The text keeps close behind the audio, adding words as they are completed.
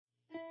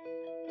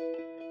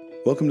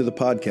Welcome to the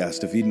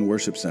podcast of Eden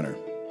Worship Center.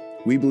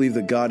 We believe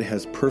that God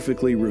has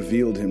perfectly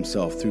revealed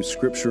himself through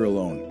Scripture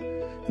alone,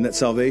 and that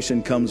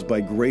salvation comes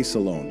by grace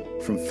alone,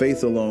 from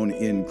faith alone,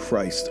 in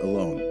Christ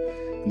alone,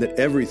 and that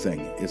everything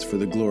is for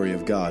the glory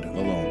of God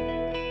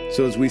alone.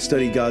 So as we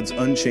study God's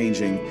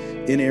unchanging,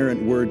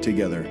 inerrant word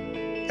together,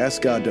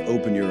 ask God to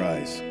open your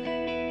eyes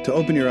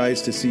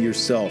to see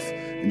yourself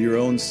and your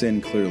own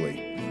sin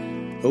clearly.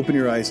 Open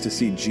your eyes to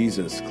see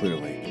Jesus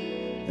clearly,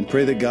 and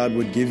pray that God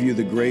would give you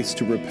the grace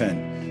to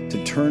repent,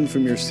 to turn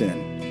from your sin,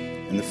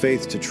 and the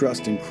faith to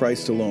trust in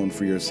Christ alone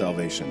for your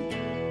salvation.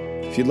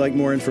 If you'd like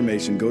more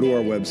information, go to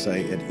our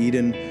website at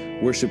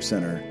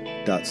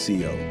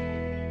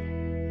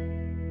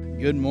edenworshipcenter.co.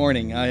 Good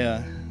morning.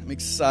 I'm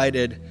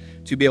excited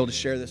to be able to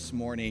share this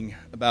morning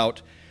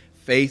about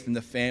faith in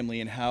the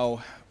family and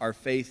how our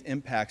faith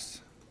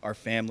impacts our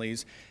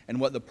families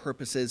and what the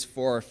purpose is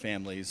for our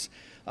families.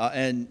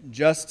 And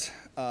just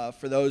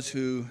for those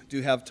who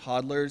do have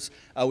toddlers,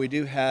 we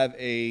do have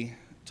a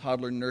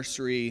toddler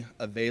nursery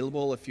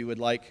available if you would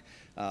like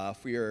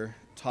for your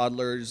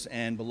toddlers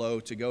and below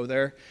to go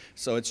there.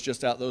 So it's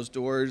just out those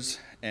doors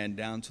and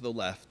down to the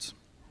left.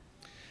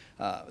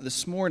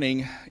 This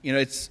morning,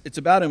 it's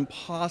about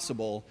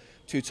impossible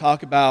to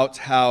talk about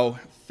how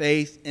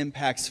faith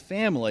impacts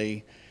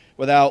family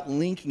without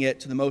linking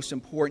it to the most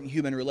important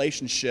human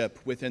relationship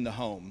within the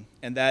home,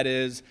 and that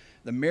is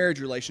the marriage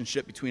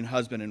relationship between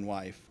husband and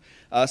wife.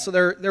 So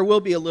there will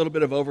be a little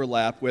bit of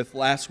overlap with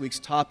last week's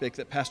topic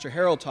that Pastor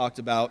Harold talked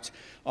about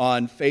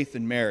on faith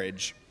and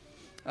marriage.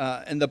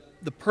 And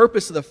the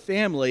purpose of the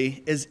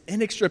family is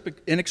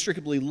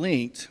inextricably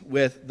linked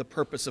with the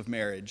purpose of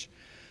marriage.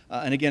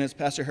 And again, as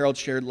Pastor Harold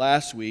shared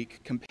last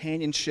week,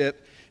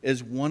 companionship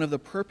is one of the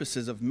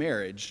purposes of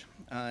marriage.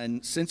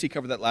 And since he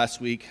covered that last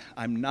week,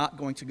 I'm not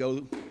going to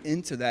go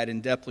into that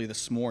in depthly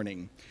this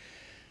morning.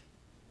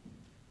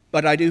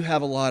 But I do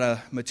have a lot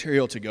of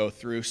material to go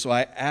through, so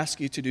I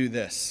ask you to do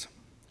this.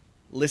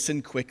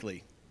 Listen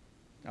quickly.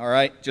 All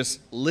right?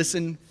 Just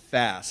listen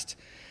fast.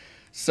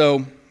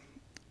 So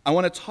I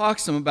want to talk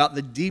some about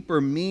the deeper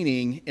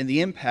meaning and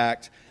the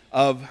impact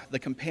of the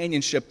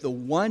companionship, the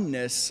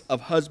oneness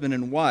of husband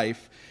and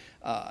wife,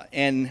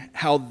 and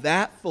how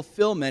that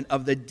fulfillment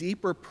of the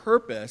deeper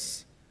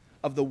purpose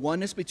of the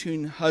oneness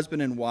between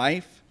husband and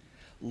wife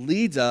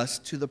leads us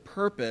to the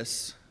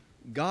purpose,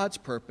 God's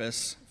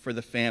purpose for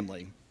the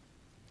family.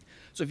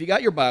 So if you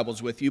got your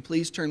Bibles with you,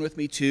 please turn with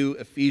me to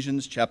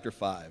Ephesians chapter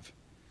 5.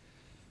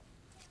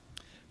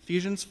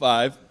 Ephesians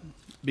 5,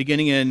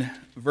 beginning in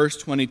verse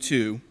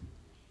 22,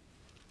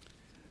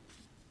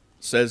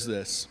 says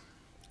this: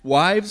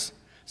 Wives,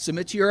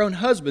 submit to your own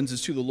husbands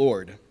as to the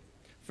Lord.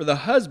 For the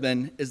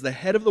husband is the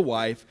head of the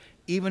wife,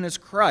 even as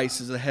Christ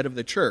is the head of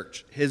the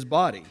church, his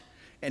body,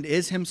 and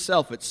is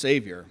himself its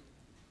Savior.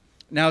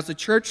 Now as the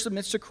church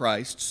submits to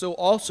Christ, so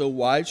also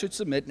wives should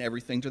submit in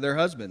everything to their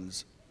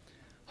husbands.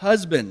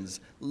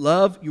 Husbands,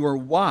 love your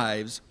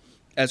wives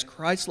as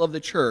Christ loved the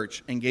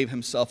church and gave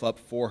himself up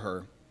for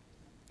her.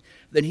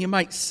 Then he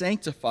might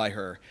sanctify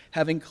her,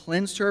 having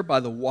cleansed her by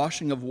the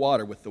washing of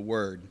water with the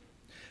word,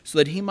 so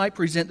that he might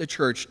present the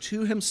church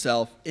to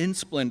himself in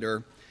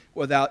splendor,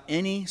 without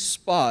any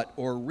spot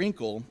or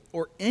wrinkle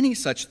or any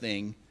such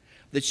thing,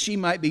 that she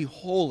might be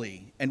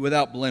holy and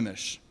without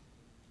blemish.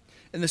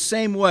 In the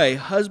same way,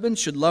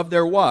 husbands should love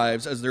their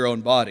wives as their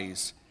own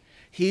bodies.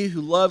 He who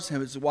loves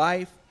his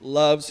wife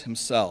loves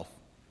himself.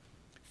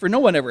 For no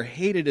one ever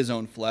hated his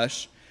own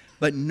flesh,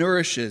 but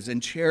nourishes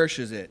and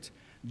cherishes it,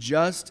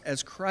 just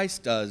as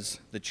Christ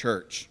does the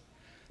church,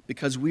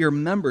 because we are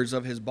members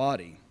of his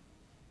body.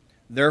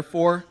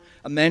 Therefore,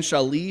 a man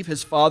shall leave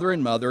his father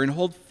and mother and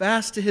hold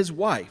fast to his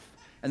wife,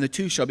 and the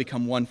two shall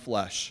become one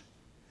flesh.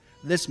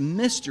 This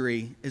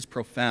mystery is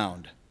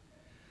profound,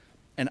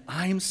 and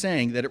I am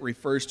saying that it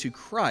refers to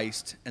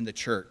Christ and the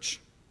church.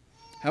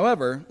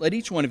 However, let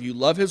each one of you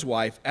love his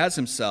wife as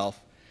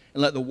himself,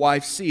 and let the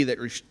wife see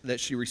that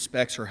she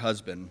respects her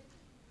husband.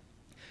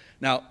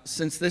 Now,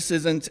 since this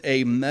isn't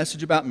a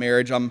message about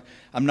marriage, I'm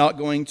not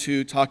going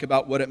to talk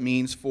about what it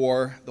means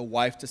for the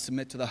wife to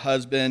submit to the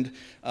husband,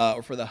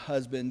 or for the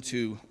husband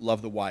to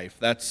love the wife.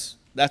 That's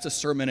a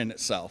sermon in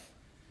itself.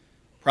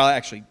 Probably,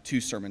 actually,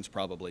 2 sermons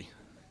probably,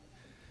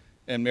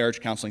 and marriage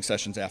counseling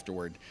sessions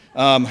afterward.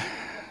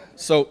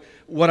 So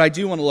what I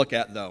do want to look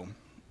at, though,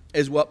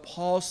 is what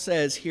Paul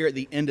says here at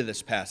the end of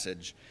this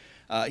passage,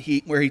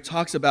 where he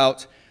talks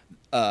about,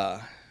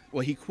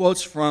 he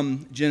quotes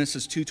from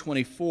Genesis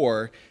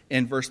 2:24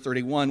 in verse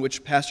 31,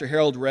 which Pastor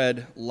Harold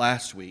read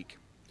last week.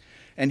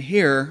 And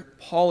here,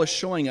 Paul is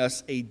showing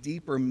us a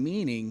deeper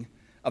meaning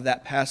of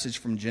that passage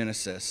from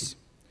Genesis.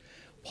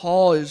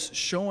 Paul is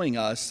showing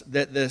us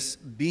that this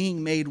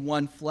being made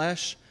one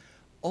flesh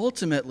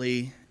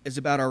ultimately is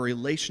about our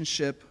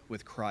relationship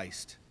with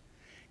Christ.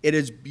 It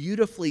is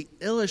beautifully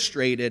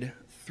illustrated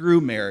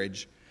through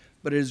marriage,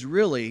 but it is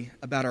really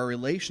about our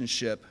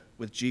relationship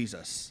with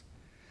Jesus.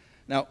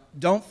 Now,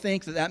 don't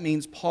think that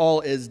means Paul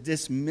is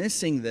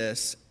dismissing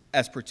this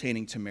as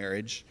pertaining to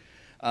marriage.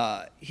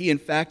 He, in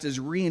fact, is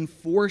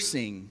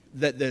reinforcing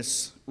that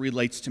this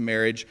relates to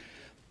marriage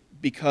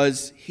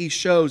because he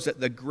shows that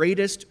the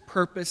greatest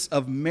purpose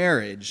of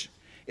marriage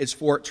is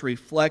for it to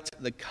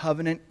reflect the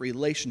covenant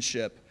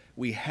relationship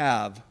we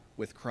have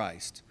with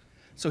Christ.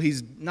 So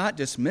he's not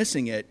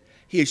dismissing it.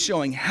 He is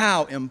showing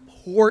how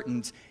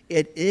important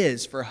it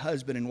is for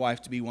husband and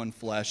wife to be one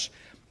flesh,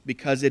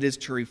 because it is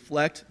to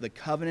reflect the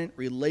covenant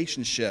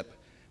relationship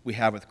we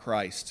have with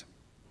Christ.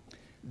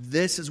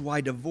 This is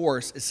why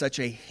divorce is such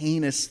a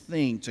heinous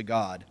thing to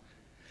God.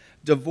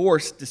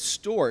 Divorce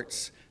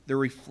distorts the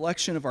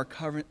reflection of our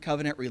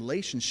covenant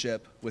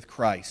relationship with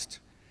Christ.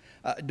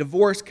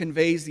 Divorce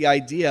conveys the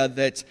idea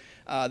that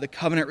the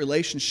covenant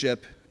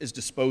relationship is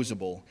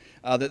disposable,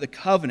 that the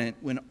covenant,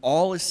 when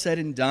all is said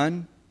and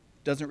done,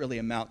 doesn't really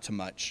amount to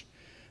much,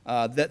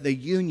 that the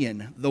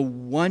union, the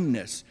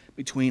oneness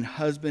between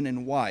husband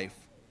and wife,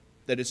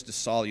 that it's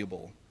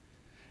dissoluble,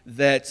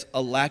 that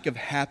a lack of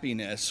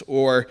happiness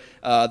or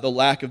the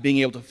lack of being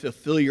able to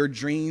fulfill your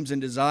dreams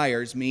and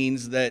desires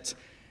means that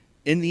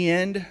in the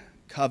end,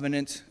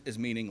 covenant is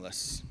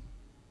meaningless.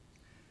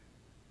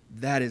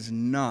 That is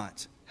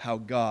not how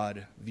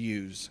God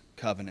views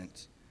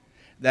covenant.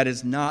 That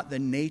is not the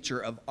nature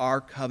of our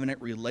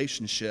covenant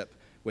relationship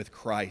with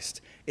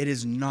Christ. It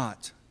is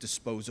not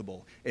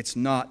disposable. It's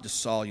not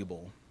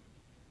dissoluble.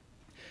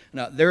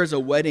 Now, there's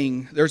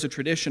a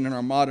tradition in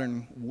our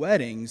modern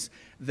weddings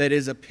that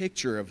is a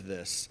picture of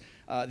this,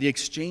 the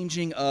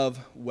exchanging of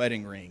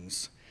wedding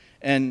rings.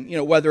 And,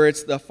 whether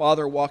it's the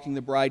father walking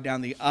the bride down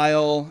the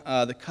aisle,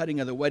 the cutting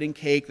of the wedding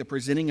cake, the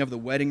presenting of the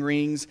wedding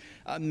rings,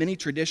 many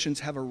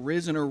traditions have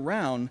arisen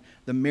around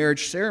the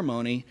marriage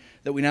ceremony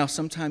that we now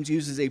sometimes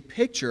use as a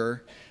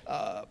picture,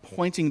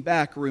 pointing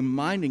back,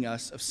 reminding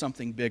us of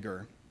something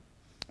bigger.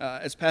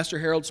 As Pastor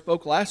Harold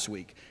spoke last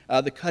week,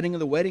 the cutting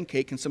of the wedding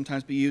cake can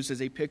sometimes be used as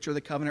a picture of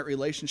the covenant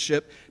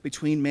relationship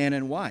between man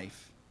and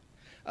wife.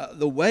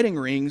 The wedding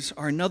rings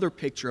are another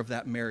picture of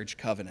that marriage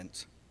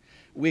covenant.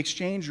 We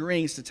exchange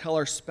rings to tell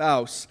our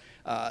spouse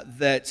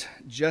that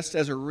just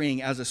as a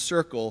ring, as a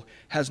circle,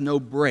 has no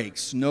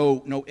breaks,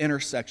 no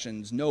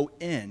intersections, no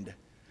end,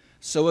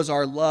 so is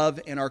our love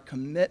and our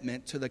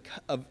commitment to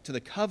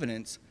the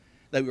covenants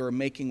that we are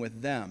making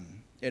with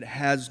them. It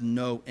has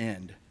no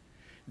end.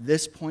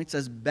 This points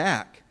us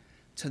back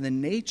to the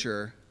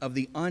nature of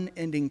the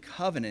unending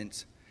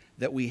covenant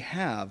that we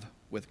have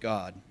with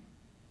God.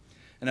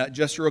 And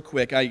just real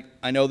quick,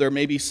 I know there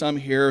may be some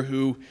here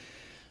who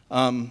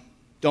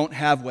don't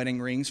have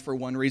wedding rings for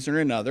one reason or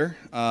another.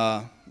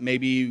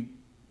 Maybe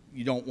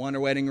you don't want a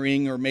wedding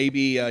ring, or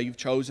maybe you've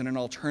chosen an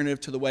alternative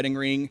to the wedding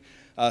ring.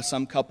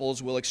 Some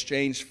couples will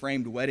exchange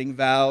framed wedding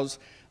vows.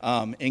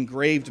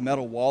 Engraved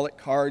metal wallet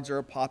cards are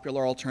a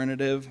popular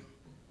alternative.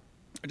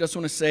 I just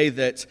want to say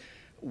that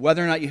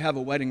whether or not you have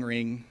a wedding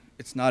ring,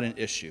 it's not an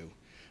issue.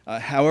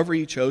 However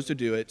you chose to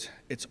do it,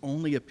 it's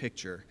only a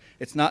picture.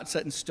 It's not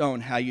set in stone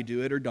how you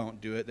do it or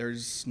don't do it.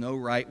 There's no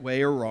right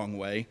way or wrong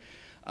way.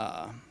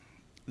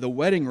 The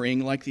wedding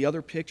ring, like the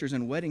other pictures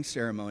in wedding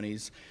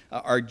ceremonies,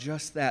 are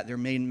just that. They're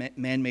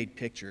man-made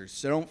pictures.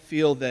 So don't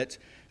feel that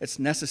it's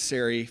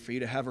necessary for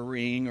you to have a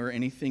ring or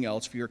anything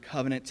else for your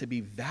covenant to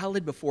be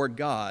valid before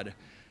God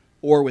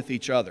or with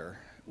each other.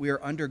 We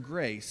are under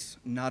grace,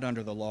 not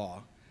under the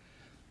law.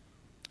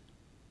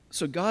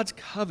 So God's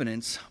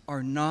covenants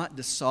are not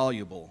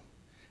dissoluble.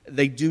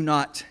 They do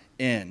not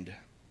end.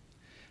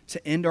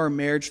 To end our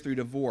marriage through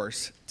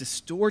divorce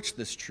distorts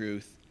this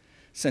truth,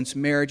 since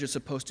marriage is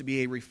supposed to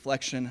be a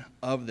reflection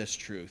of this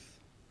truth.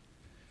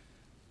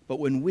 But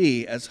when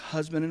we, as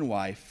husband and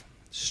wife,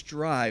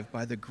 strive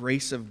by the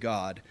grace of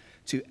God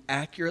to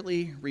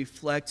accurately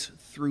reflect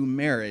through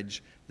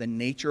marriage the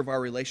nature of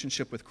our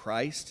relationship with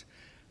Christ,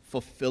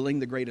 fulfilling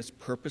the greatest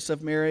purpose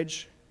of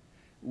marriage,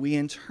 we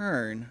in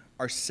turn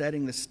are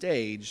setting the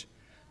stage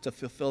to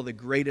fulfill the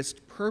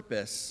greatest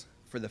purpose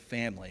for the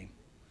family.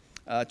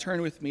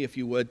 Turn with me, if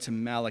you would, to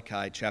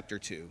Malachi chapter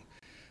 2.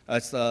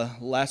 It's the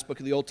last book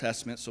of the Old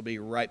Testament, so it'll be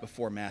right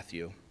before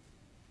Matthew.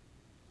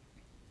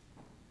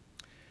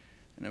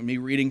 And I'm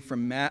reading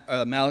from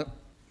Malachi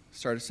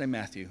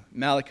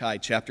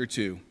chapter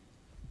 2.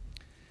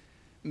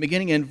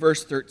 Beginning in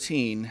verse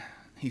 13,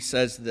 he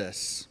says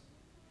this,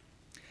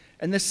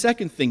 "And the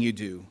second thing you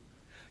do,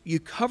 you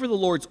cover the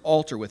Lord's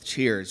altar with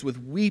tears, with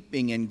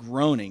weeping and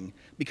groaning,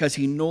 because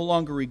he no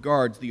longer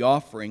regards the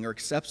offering or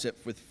accepts it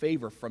with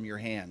favor from your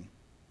hand.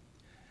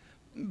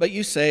 But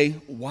you say,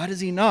 why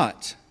does he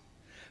not?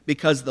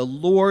 Because the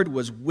Lord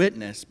was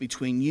witness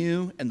between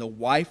you and the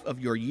wife of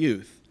your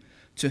youth,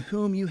 to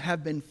whom you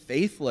have been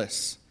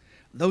faithless,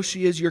 though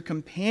she is your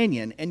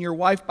companion and your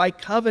wife by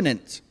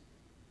covenant.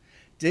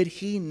 Did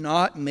he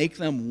not make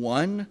them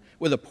one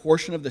with a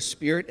portion of the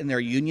Spirit in their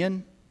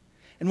union?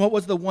 And what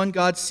was the one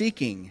God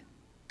seeking?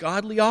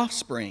 Godly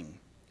offspring.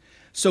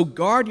 So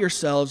guard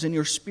yourselves in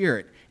your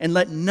spirit, and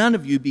let none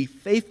of you be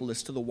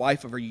faithless to the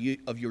wife of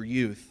your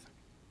youth.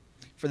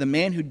 For the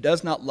man who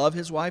does not love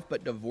his wife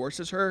but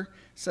divorces her,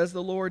 says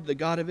the Lord, the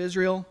God of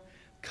Israel,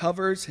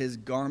 covers his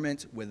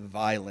garment with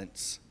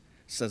violence,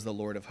 says the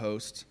Lord of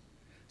hosts.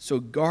 So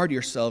guard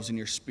yourselves in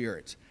your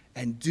spirit,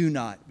 and do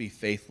not be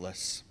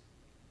faithless."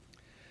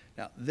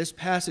 Now, this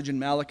passage in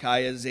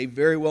Malachi is a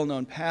very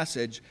well-known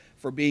passage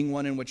for being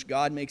one in which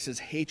God makes his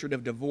hatred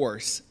of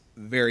divorce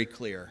very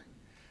clear.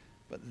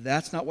 But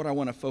that's not what I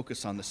want to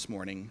focus on this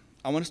morning.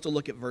 I want us to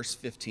look at verse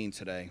 15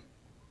 today.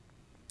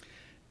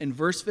 In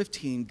verse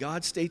 15,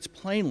 God states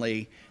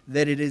plainly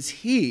that it is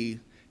he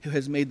who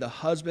has made the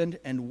husband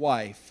and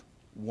wife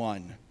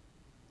one.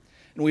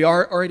 And we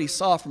already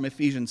saw from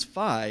Ephesians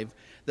 5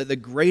 that the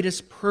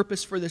greatest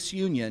purpose for this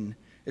union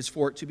is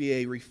for it to be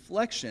a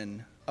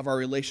reflection of our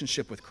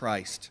relationship with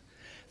Christ.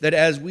 That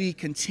as we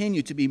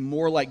continue to be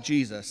more like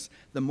Jesus,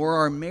 the more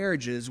our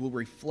marriages will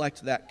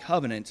reflect that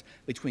covenant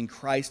between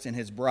Christ and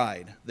his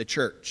bride, the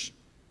church,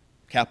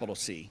 capital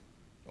C.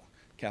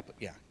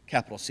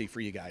 Capital C for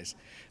you guys.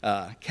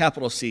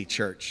 Capital C,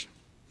 church.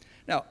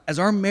 Now, as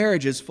our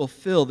marriages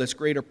fulfill this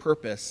greater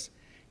purpose,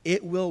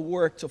 it will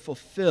work to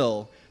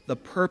fulfill the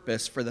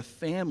purpose for the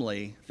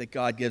family that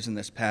God gives in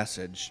this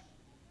passage.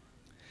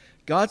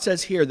 God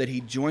says here that he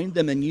joined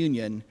them in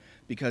union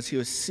because he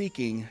was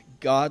seeking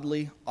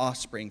godly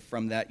offspring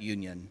from that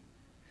union.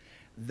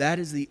 That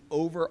is the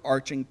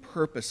overarching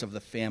purpose of the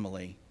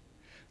family,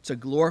 to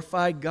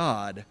glorify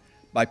God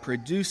by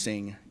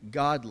producing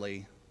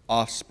godly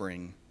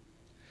offspring.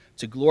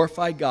 To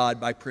glorify God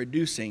by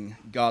producing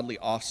godly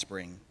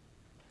offspring.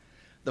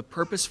 The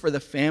purpose for the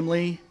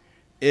family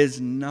is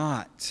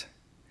not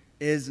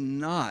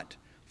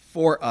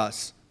for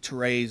us to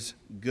raise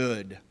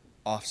good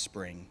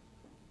offspring.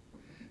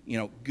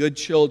 Good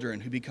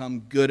children who become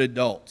good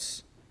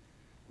adults.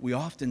 We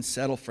often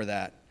settle for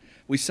that.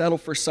 We settle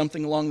for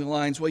something along the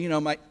lines,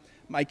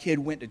 my kid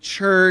went to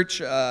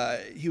church,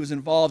 he was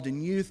involved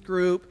in youth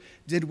group,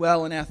 did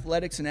well in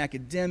athletics and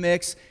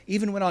academics,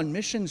 even went on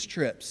missions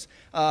trips,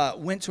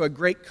 went to a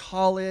great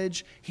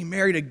college, he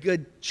married a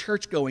good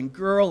church-going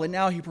girl, and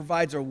now he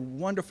provides a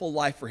wonderful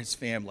life for his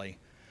family.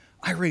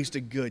 I raised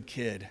a good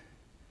kid.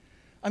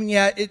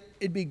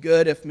 It'd be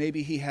good if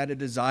maybe he had a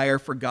desire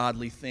for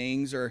godly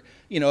things, or,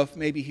 if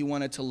maybe he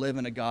wanted to live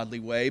in a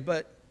godly way,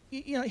 but,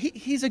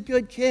 he's a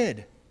good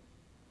kid.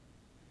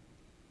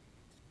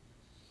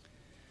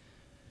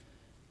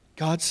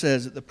 God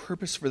says that the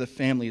purpose for the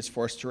family is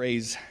for us to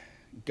raise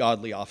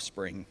godly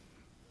offspring.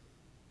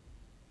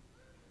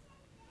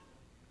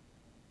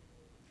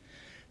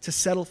 To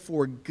settle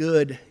for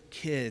good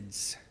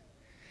kids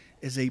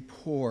is a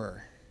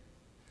poor,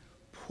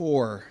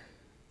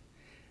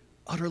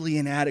 utterly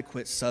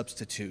inadequate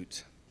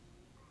substitute.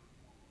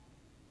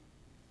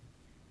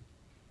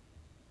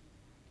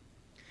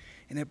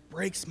 And it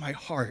breaks my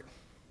heart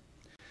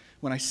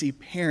when I see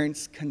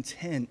parents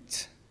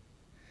content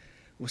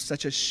with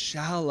such a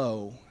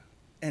shallow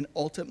and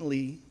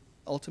ultimately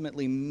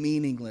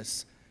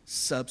meaningless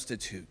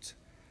substitute.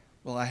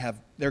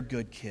 They're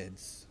good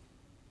kids.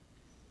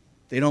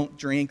 They don't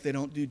drink, they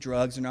don't do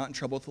drugs, they're not in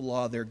trouble with the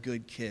law, they're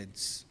good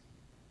kids.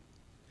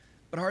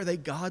 But are they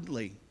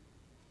godly?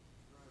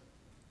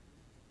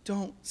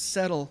 Don't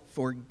settle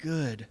for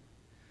good.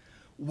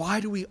 Why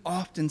do we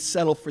often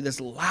settle for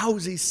this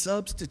lousy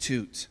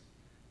substitute?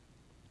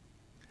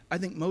 I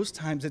think most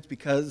times it's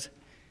because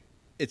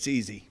it's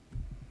easy.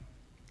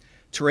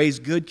 To raise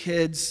good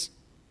kids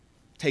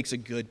takes a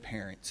good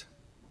parent.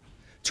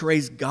 To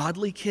raise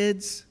godly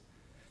kids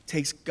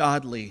takes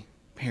godly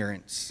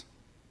parents.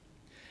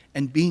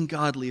 And being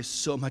godly is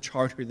so much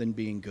harder than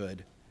being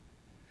good.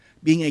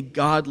 Being a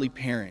godly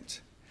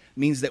parent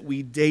means that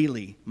we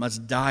daily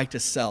must die to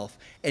self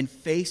and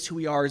face who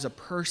we are as a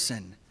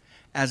person,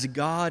 as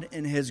God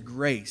in his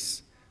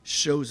grace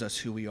shows us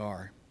who we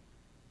are.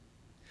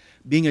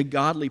 Being a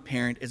godly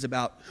parent is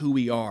about who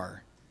we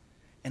are,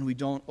 and we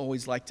don't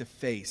always like to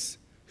face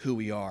who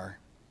we are.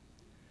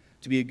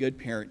 To be a good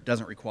parent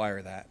doesn't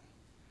require that.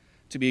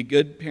 To be a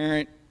good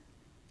parent,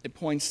 it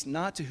points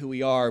not to who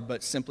we are,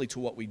 but simply to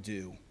what we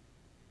do.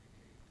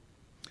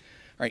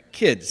 All right,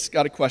 kids,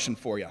 got a question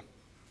for you.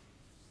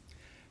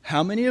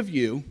 How many of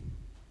you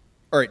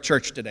are at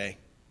church today?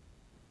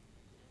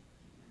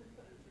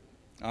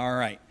 All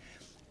right.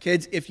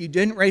 Kids, if you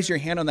didn't raise your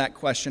hand on that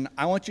question,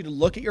 I want you to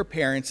look at your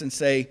parents and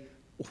say,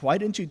 why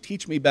didn't you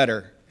teach me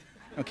better?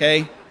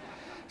 Okay?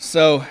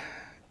 So,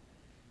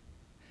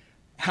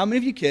 how many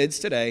of you kids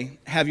today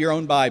have your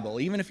own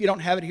Bible? Even if you don't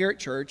have it here at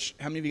church,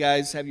 how many of you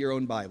guys have your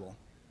own Bible?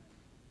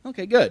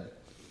 Okay, good.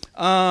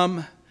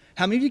 How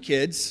many of you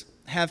kids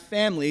have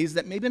families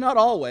that maybe not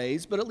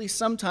always, but at least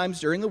sometimes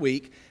during the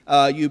week,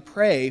 you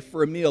pray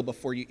for a meal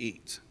before you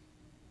eat?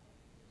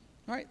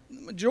 All right,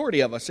 the majority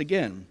of us,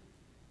 again.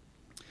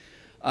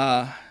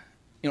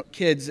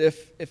 Kids,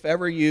 if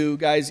ever you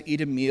guys eat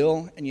a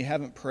meal and you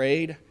haven't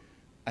prayed,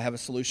 I have a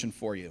solution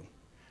for you.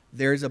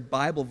 There's a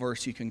Bible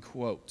verse you can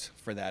quote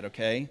for that,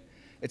 okay?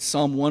 It's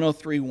Psalm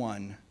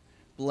 103:1.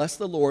 Bless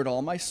the Lord,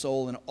 all my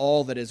soul, and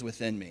all that is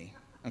within me,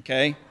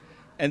 okay?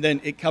 And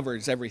then it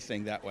covers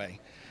everything that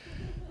way.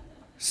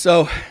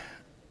 So,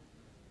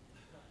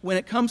 when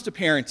it comes to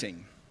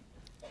parenting,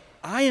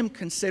 I am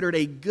considered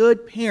a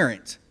good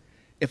parent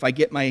if I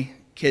get my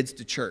kids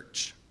to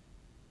church.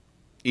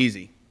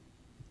 Easy.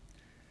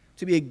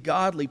 To be a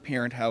godly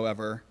parent,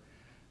 however,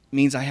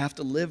 means I have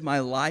to live my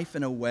life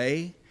in a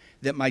way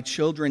that my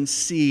children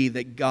see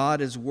that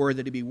God is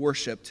worthy to be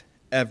worshiped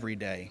every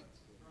day.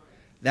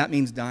 That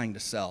means dying to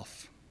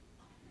self.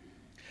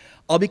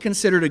 I'll be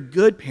considered a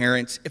good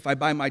parent if I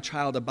buy my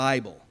child a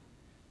Bible.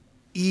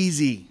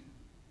 Easy.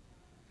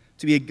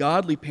 To be a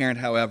godly parent,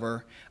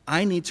 however,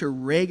 I need to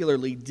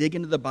regularly dig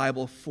into the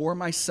Bible for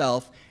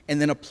myself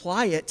and then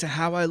apply it to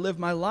how I live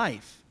my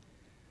life.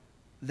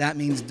 That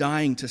means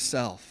dying to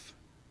self.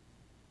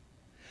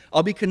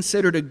 I'll be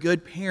considered a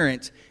good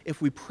parent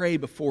if we pray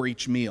before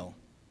each meal.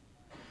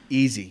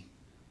 Easy.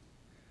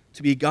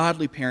 To be a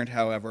godly parent,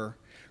 however,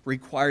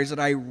 requires that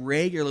I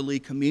regularly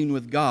commune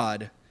with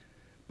God,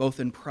 both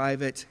in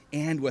private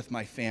and with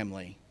my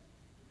family.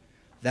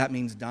 That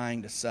means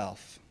dying to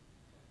self.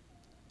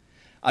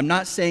 I'm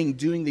not saying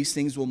doing these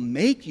things will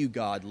make you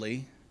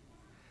godly,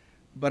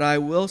 but I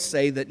will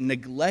say that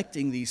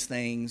neglecting these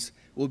things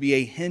will be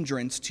a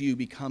hindrance to you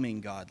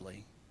becoming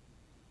godly.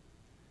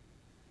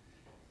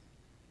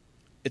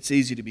 It's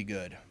easy to be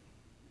good.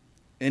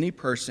 Any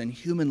person,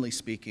 humanly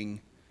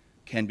speaking,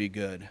 can be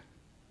good.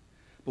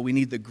 But we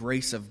need the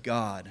grace of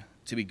God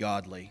to be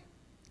godly.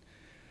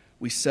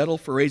 We settle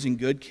for raising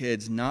good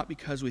kids not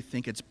because we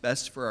think it's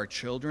best for our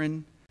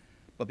children,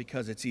 but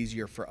because it's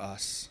easier for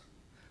us.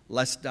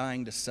 Less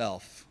dying to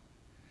self,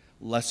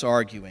 less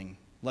arguing,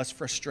 less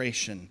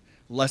frustration,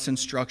 less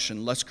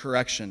instruction, less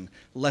correction,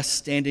 less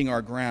standing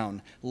our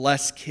ground,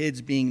 less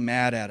kids being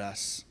mad at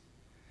us.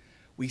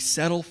 We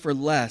settle for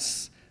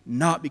less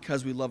not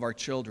because we love our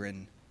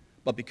children,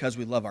 but because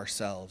we love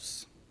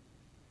ourselves.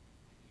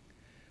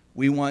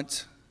 We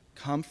want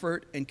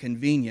comfort and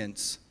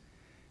convenience,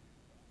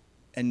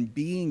 and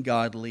being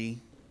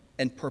godly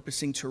and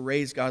purposing to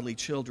raise godly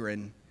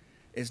children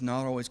is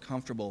not always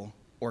comfortable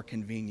or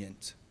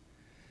convenient.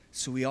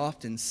 So we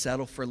often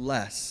settle for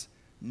less,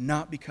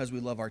 not because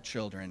we love our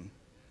children,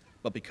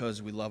 but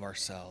because we love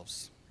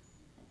ourselves.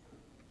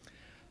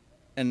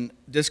 And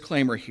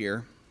disclaimer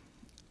here,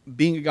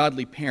 being a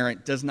godly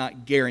parent does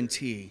not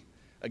guarantee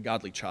a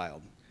godly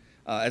child.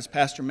 As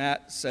Pastor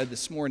Matt said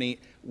this morning,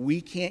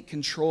 we can't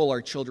control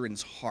our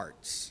children's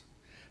hearts.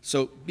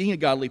 So being a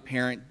godly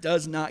parent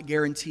does not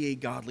guarantee a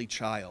godly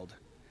child.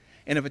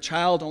 And if a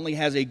child only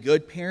has a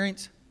good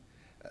parent,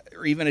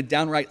 or even a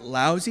downright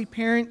lousy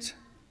parent,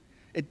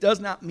 it does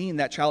not mean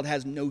that child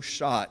has no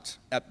shot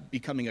at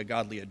becoming a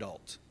godly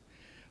adult.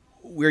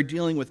 We're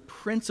dealing with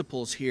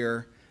principles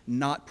here,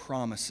 not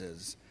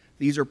promises.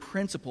 These are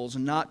principles,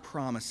 not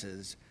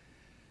promises.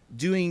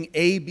 Doing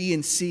A, B,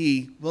 and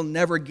C will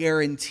never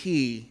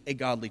guarantee a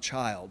godly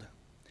child.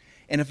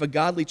 And if a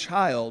godly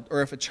child,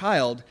 or if a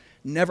child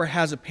never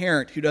has a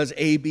parent who does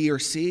A, B, or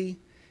C,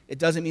 it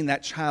doesn't mean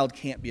that child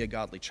can't be a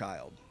godly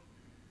child.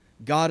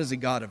 God is a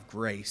God of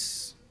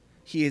grace.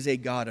 He is a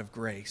God of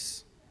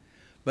grace.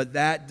 But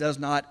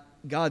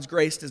God's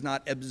grace does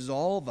not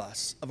absolve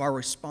us of our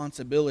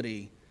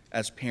responsibility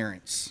as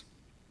parents.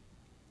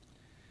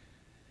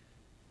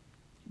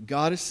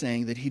 God is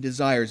saying that He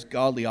desires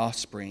godly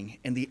offspring,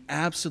 and the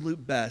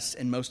absolute best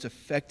and most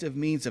effective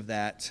means of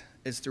that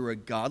is through a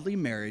godly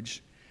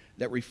marriage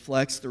that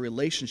reflects the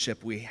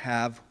relationship we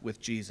have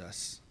with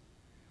Jesus.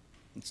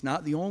 It's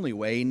not the only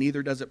way,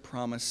 neither does it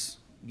promise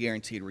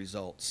guaranteed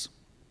results.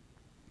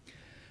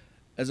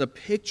 As a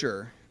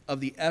picture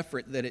of the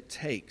effort that it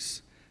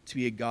takes to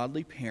be a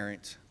godly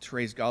parent, to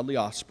raise godly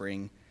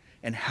offspring,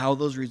 and how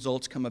those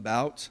results come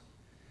about,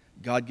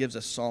 God gives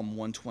us Psalm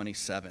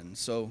 127.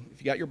 So if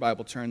you got your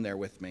Bible, turn there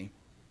with me.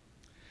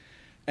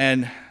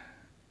 And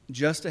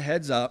just a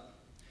heads up,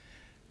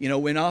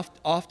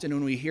 often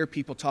when we hear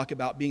people talk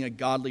about being a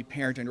godly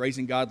parent and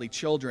raising godly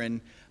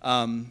children,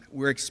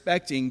 we're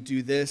expecting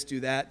do this,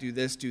 do that, do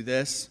this, do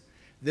this.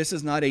 This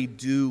is not a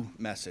do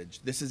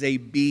message. This is a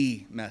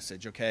be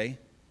message, okay?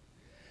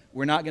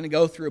 We're not going to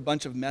go through a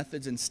bunch of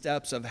methods and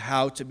steps of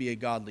how to be a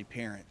godly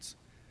parent.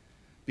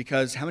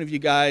 Because how many of you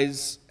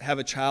guys have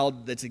a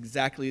child that's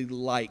exactly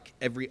like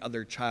every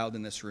other child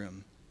in this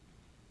room?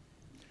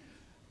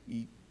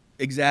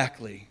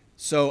 Exactly.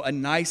 So a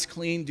nice,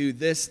 clean, do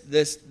this,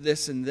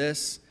 and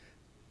this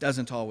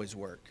doesn't always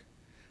work.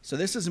 So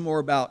this is more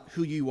about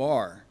who you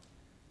are,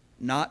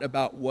 not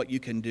about what you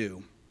can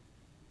do.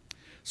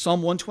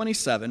 Psalm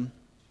 127,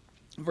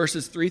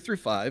 verses 3 through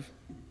 5.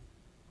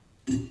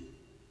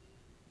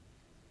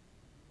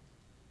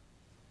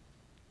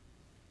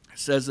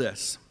 Says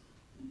this: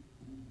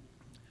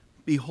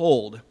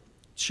 Behold,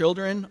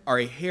 children are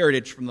a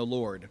heritage from the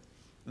Lord,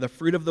 the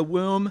fruit of the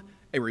womb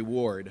a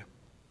reward.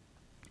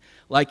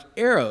 Like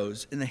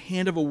arrows in the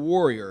hand of a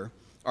warrior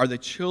are the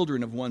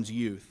children of one's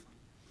youth.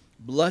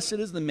 Blessed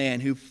is the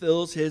man who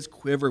fills his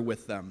quiver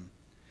with them.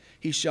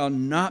 He shall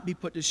not be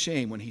put to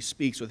shame when he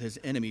speaks with his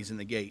enemies in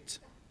the gate.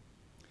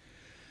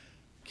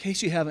 In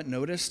case you haven't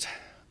noticed,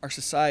 our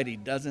society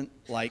doesn't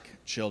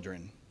like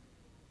children.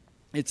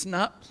 It's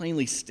not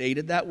plainly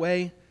stated that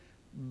way,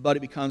 but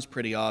it becomes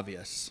pretty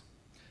obvious.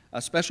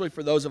 Especially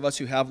for those of us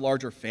who have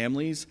larger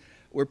families,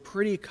 we're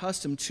pretty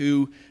accustomed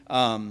to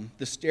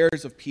the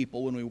stares of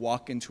people when we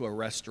walk into a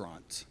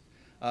restaurant.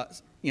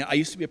 I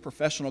used to be a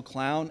professional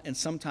clown, and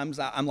sometimes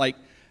I'm like,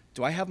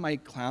 do I have my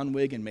clown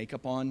wig and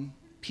makeup on?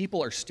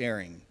 People are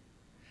staring.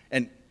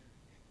 And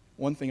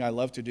one thing I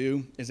love to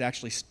do is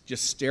actually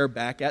just stare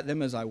back at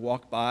them as I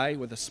walk by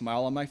with a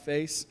smile on my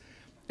face,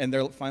 and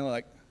they're finally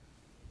like,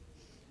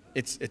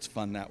 it's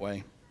fun that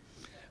way.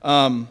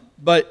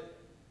 But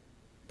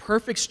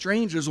perfect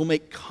strangers will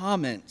make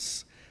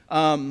comments,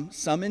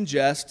 some in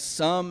jest,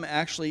 some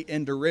actually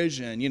in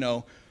derision.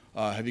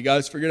 Have you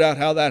guys figured out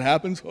how that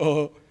happens?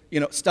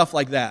 Stuff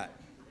like that.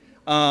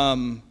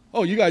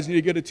 You guys need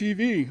to get a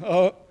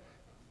TV.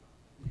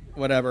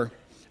 Whatever.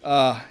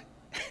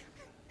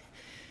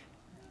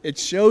 It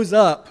shows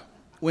up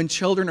when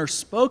children are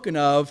spoken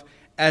of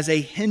as a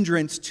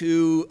hindrance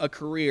to a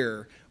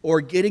career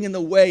or getting in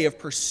the way of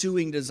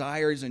pursuing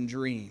desires and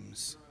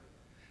dreams.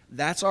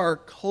 That's our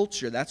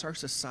culture. That's our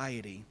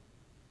society.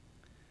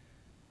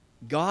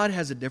 God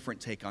has a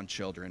different take on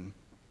children.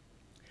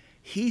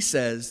 He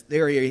says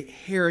they're a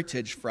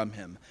heritage from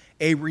Him,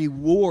 a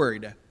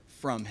reward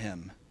from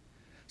Him.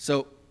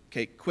 So,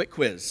 quick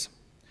quiz.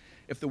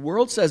 If the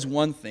world says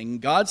one thing,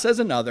 God says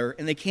another,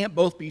 and they can't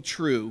both be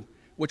true,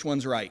 which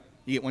one's right?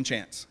 You get one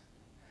chance.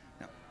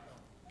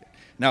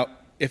 Now,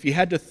 if you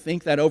had to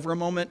think that over a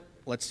moment,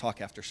 let's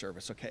talk after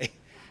service, okay?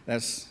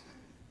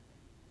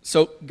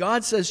 So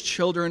God says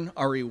children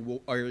are a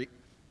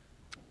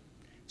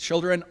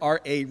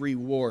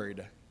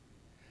reward.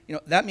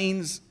 That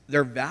means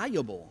they're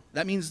valuable.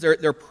 That means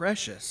they're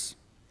precious.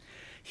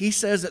 He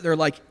says that they're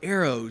like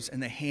arrows in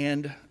the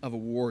hand of a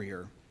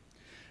warrior.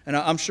 And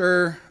I'm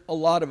sure a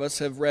lot of us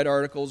have read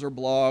articles or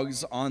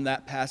blogs on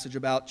that passage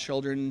about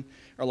children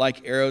are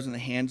like arrows in the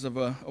hands of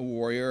a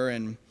warrior,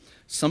 and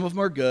some of them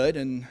are good,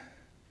 and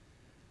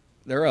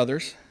there are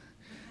others.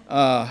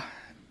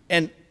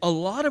 And a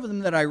lot of them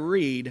that I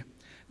read,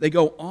 they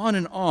go on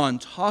and on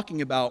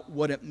talking about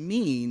what it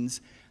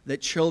means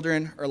that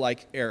children are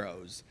like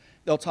arrows.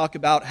 They'll talk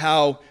about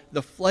how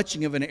the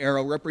fletching of an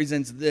arrow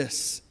represents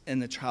this in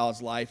the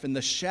child's life, and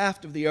the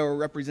shaft of the arrow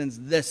represents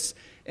this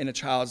in a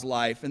child's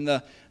life, and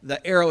the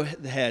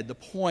arrowhead, the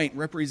point,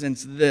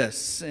 represents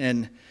this.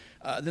 And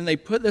then they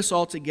put this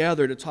all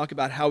together to talk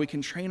about how we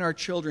can train our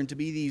children to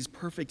be these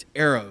perfect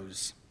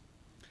arrows.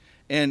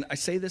 And I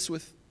say this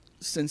with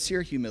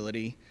sincere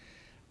humility.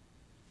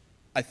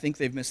 I think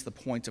they've missed the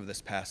point of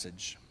this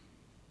passage.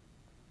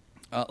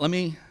 Let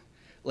me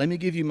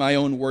give you my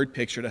own word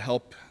picture to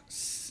help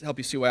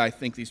you see why I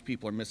think these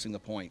people are missing the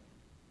point.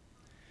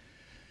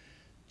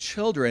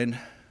 Children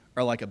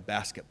are like a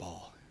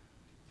basketball.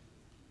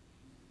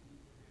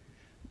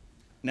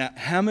 Now,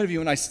 how many of you,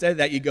 when I said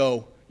that,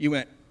 you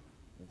went,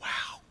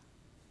 wow,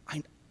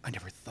 I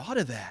never thought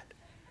of that.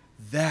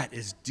 That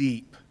is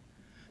deep.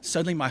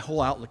 Suddenly my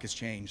whole outlook has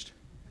changed.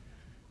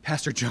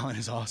 Pastor John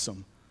is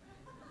awesome.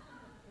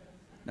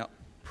 Now,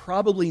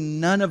 probably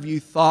none of you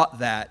thought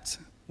that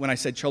when I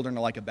said children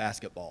are like a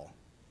basketball.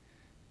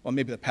 Well,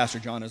 maybe that Pastor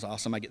John is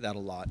awesome. I get that a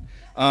lot.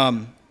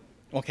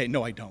 Okay,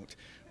 no, I don't.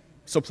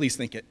 So please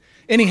think it.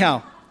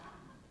 Anyhow,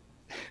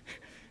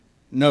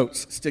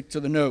 notes. Stick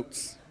to the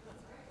notes.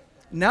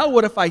 Now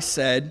what if I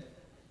said,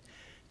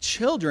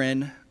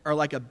 children are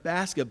like a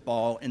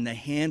basketball in the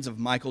hands of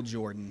Michael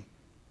Jordan?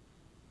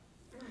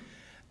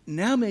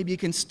 Now maybe you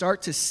can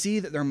start to see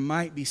that there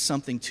might be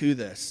something to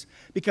this,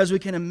 because we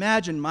can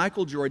imagine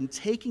Michael Jordan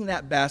taking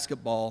that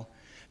basketball,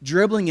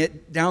 dribbling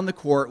it down the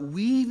court,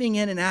 weaving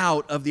in and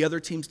out of the other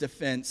team's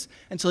defense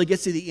until he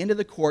gets to the end of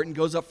the court and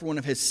goes up for one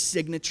of his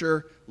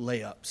signature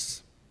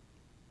layups.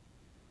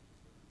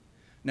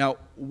 Now,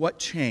 what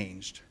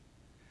changed?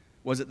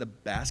 Was it the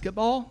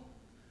basketball?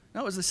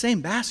 No, it was the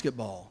same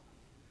basketball.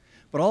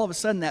 But all of a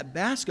sudden, that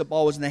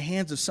basketball was in the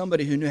hands of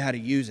somebody who knew how to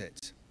use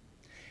it.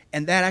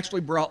 And that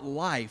actually brought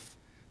life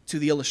to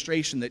the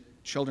illustration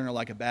that children are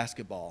like a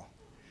basketball.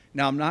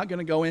 Now, I'm not going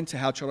to go into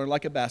how children are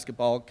like a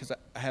basketball because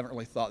I haven't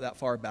really thought that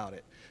far about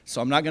it. So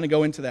I'm not going to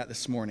go into that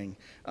this morning.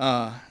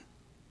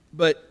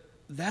 But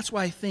that's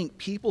why I think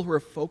people who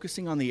are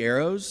focusing on the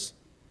arrows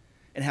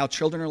and how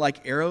children are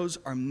like arrows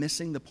are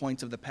missing the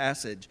points of the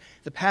passage.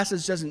 The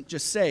passage doesn't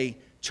just say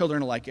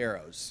children are like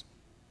arrows.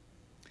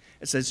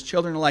 It says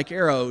children are like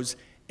arrows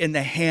in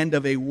the hand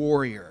of a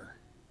warrior.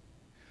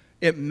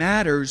 It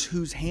matters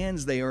whose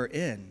hands they are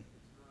in.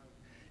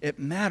 It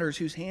matters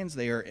whose hands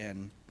they are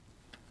in.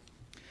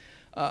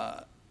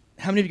 How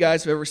many of you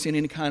guys have ever seen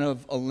any kind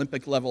of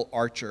Olympic level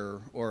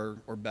archer or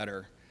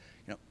better?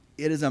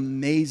 It is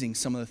amazing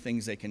some of the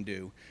things they can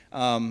do.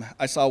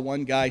 I saw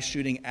one guy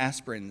shooting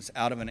aspirins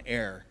out of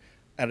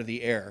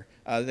the air.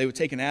 They would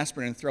take an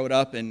aspirin and throw it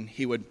up, and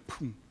he would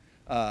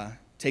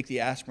take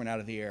the aspirin out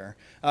of the air.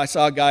 I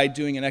saw a guy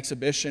doing an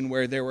exhibition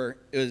where there were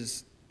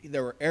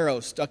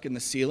arrows stuck in the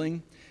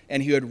ceiling,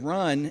 and he would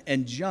run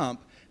and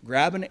jump,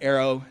 grab an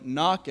arrow,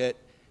 knock it,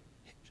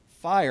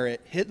 fire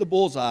it, hit the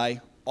bullseye,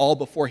 all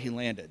before he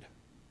landed.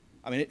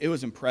 I mean, it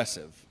was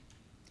impressive.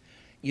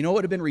 You know what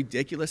would have been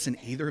ridiculous in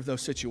either of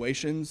those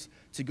situations?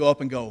 To go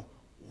up and go,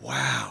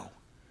 wow,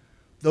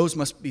 those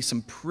must be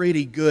some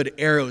pretty good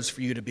arrows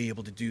for you to be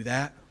able to do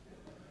that.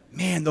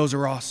 Man, those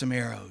are awesome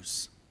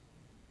arrows.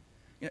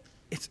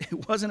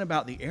 it wasn't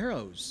about the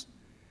arrows.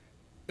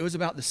 It was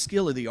about the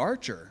skill of the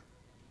archer.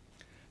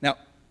 Now,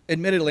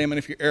 admittedly, I mean,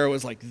 if your arrow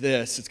is like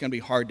this, it's going to be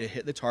hard to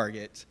hit the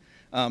target.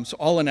 So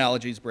all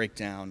analogies break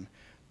down.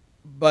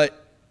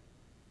 But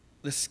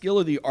the skill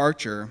of the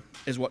archer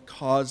is what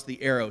caused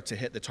the arrow to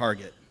hit the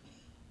target.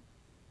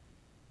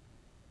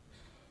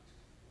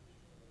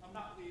 I'm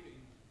not leaving.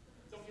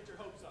 Don't get your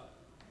hopes up.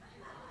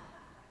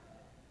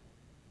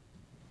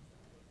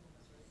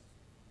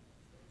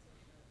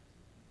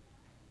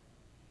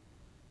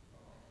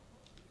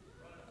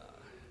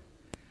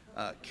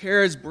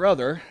 Kara's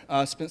brother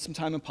spent some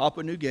time in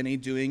Papua New Guinea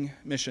doing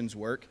missions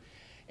work,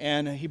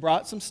 and he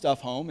brought some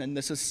stuff home, and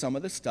this is some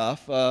of the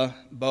stuff,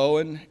 bow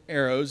and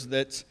arrows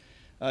that,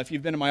 if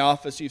you've been in my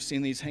office, you've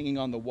seen these hanging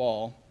on the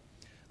wall.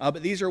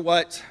 But these are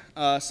what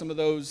some of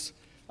those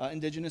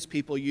indigenous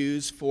people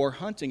use for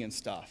hunting and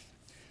stuff.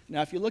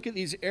 Now, if you look at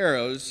these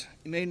arrows,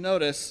 you may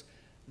notice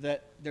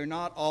that they're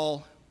not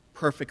all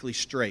perfectly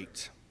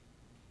straight.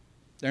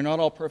 They're not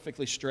all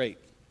perfectly straight.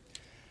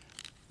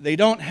 They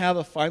don't have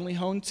a finely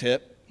honed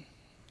tip.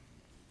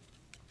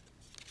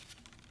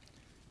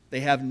 They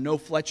have no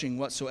fletching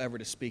whatsoever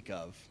to speak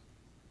of.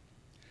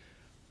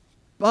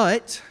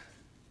 But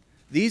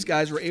these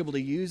guys were able to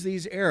use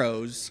these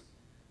arrows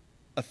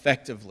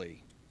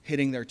effectively,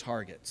 hitting their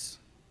targets.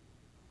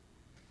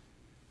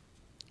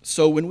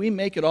 So when we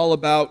make it all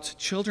about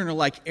children are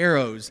like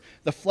arrows,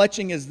 the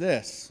fletching is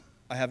this: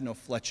 I have no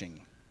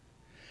fletching.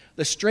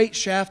 The straight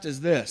shaft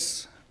is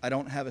this: I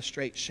don't have a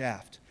straight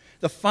shaft.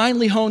 The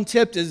finely honed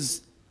tip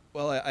is,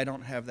 well, I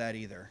don't have that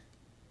either.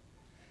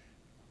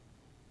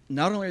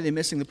 Not only are they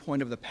missing the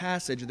point of the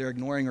passage, they're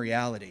ignoring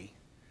reality.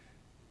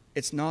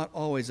 It's not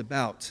always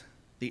about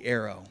the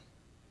arrow.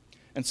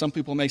 And some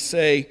people may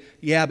say,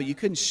 yeah, but you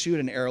couldn't shoot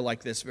an arrow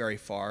like this very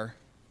far.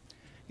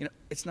 You know,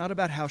 it's not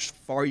about how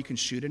far you can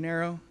shoot an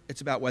arrow.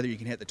 It's about whether you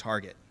can hit the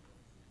target.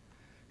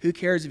 Who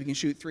cares if you can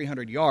shoot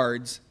 300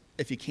 yards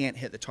if you can't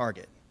hit the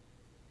target?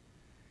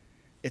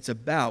 It's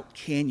about,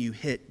 can you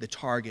hit the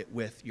target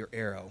with your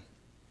arrow?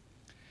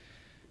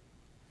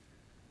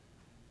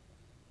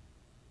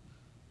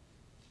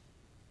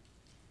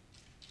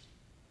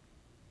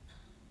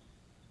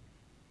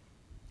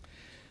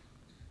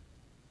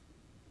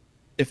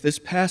 If this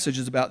passage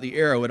is about the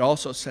arrow, it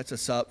also sets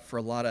us up for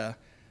a lot of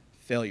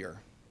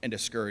failure and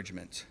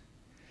discouragement.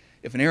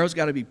 If an arrow's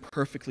got to be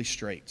perfectly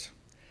straight,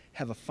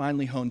 have a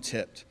finely honed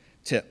tip,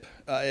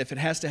 if it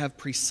has to have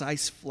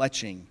precise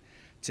fletching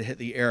to hit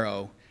the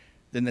arrow,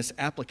 then this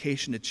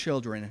application to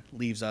children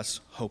leaves us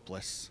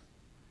hopeless.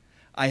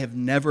 I have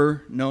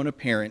never known a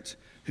parent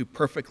who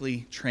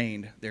perfectly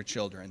trained their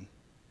children.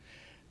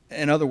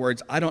 In other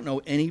words, I don't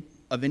know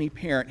of any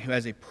parent who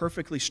has a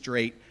perfectly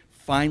straight,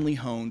 finely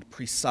honed,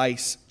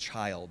 precise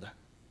child.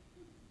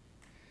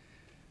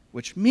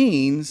 Which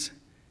means,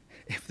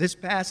 if this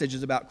passage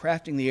is about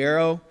crafting the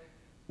arrow,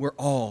 we're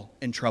all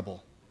in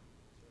trouble.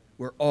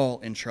 We're all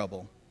in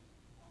trouble.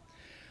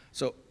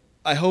 So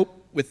I hope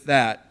with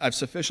that, I've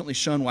sufficiently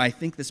shown why I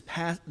think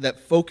that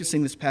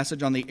focusing this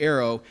passage on the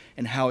arrow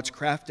and how it's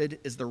crafted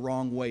is the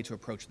wrong way to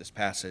approach this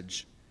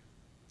passage.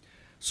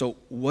 So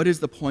what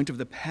is the point of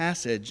the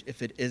passage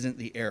if it isn't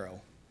the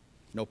arrow?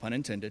 No pun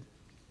intended.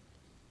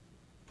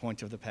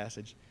 Point of the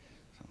passage.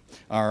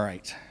 All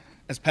right.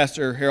 As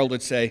Pastor Harold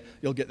would say,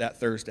 you'll get that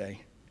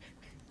Thursday.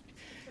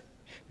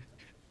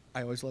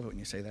 I always love it when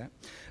you say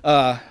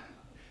that.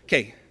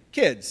 Okay,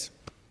 kids.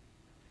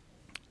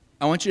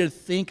 I want you to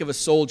think of a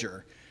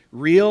soldier.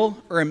 Real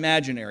or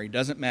imaginary,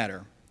 doesn't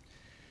matter.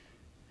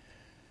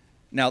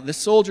 Now, this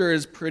soldier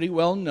is pretty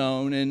well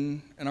known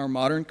in our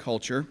modern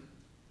culture.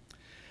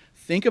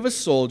 Think of a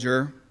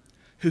soldier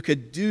who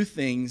could do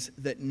things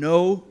that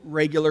no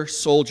regular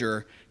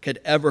soldier could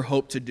ever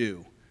hope to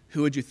do.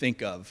 Who would you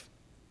think of?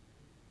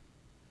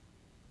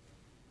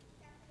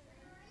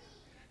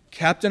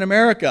 Captain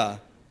America.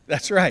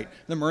 That's right.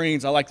 The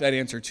Marines, I like that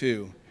answer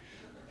too.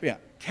 But yeah,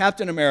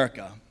 Captain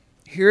America.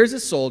 Here's a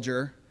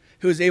soldier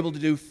who is able to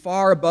do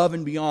far above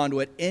and beyond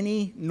what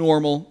any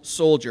normal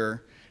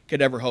soldier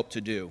could ever hope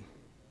to do.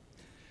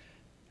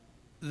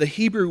 The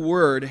Hebrew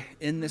word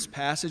in this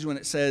passage, when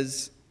it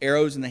says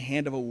arrows in the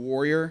hand of a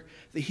warrior,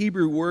 the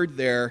Hebrew word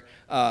there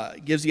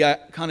gives the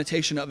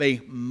connotation of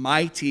a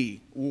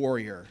mighty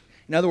warrior.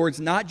 In other words,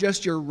 not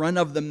just your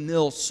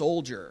run-of-the-mill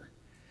soldier.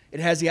 It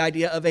has the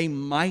idea of a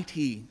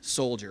mighty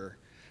soldier,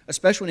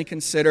 especially when you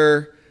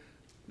consider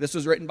this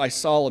was written by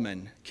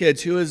Solomon.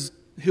 Kids, who is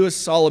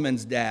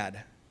Solomon's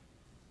dad?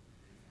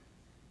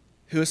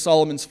 Who is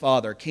Solomon's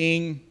father?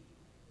 King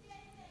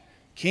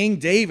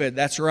David,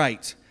 that's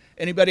right.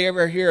 Anybody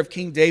ever hear of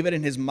King David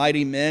and his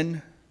mighty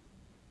men?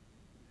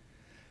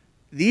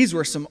 These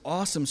were some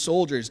awesome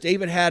soldiers.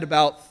 David had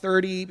about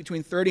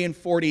between 30 and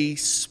 40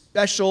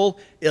 special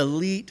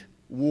elite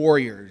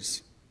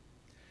warriors.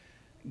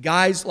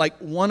 Guys like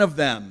one of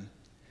them,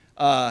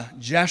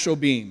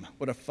 Jashobeam.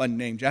 What a fun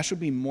name.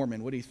 Jashobeam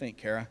Mormon. What do you think,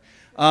 Kara?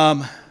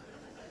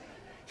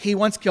 He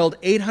once killed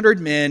 800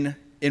 men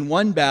in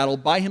one battle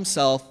by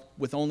himself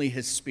with only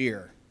his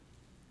spear.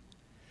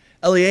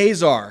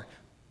 Eleazar,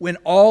 When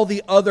all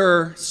the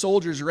other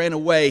soldiers ran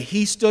away,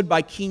 he stood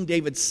by King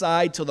David's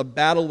side till the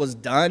battle was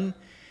done,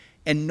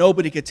 and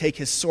nobody could take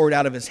his sword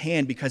out of his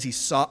hand because he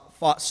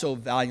fought so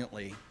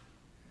valiantly.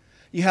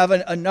 You have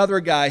another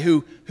guy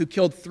who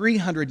killed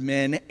 300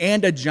 men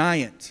and a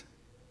giant.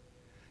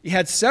 You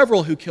had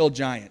several who killed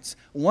giants.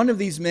 One of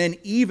these men,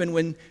 even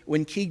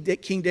when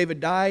King David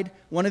died,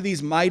 one of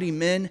these mighty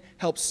men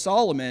helped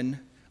Solomon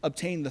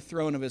obtain the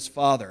throne of his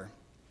father.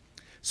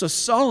 So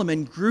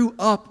Solomon grew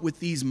up with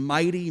these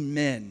mighty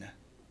men.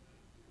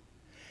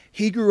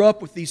 He grew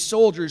up with these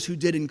soldiers who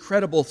did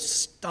incredible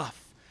stuff.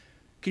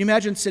 Can you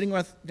imagine sitting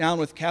down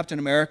with Captain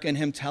America and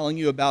him telling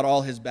you about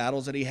all his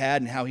battles that he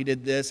had and how he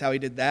did this, how he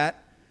did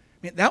that?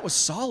 I mean, that was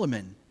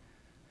Solomon.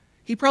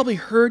 He probably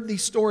heard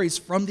these stories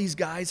from these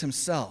guys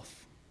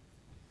himself.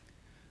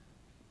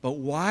 But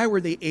why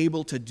were they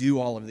able to do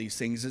all of these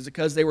things? Is it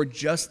because they were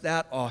just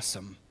that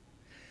awesome?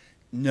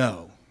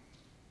 No.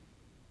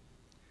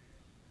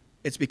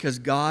 It's because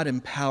God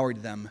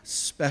empowered them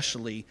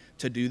specially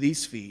to do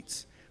these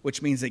feats,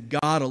 which means that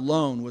God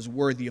alone was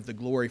worthy of the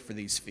glory for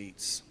these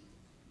feats.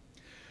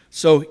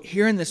 So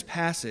here in this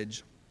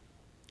passage,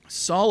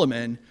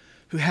 Solomon,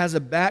 who has a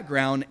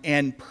background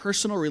and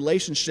personal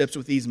relationships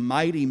with these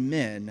mighty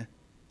men,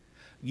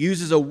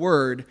 uses a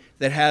word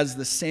that has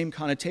the same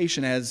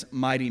connotation as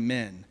mighty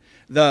men.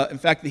 In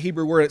fact, the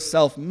Hebrew word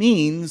itself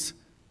means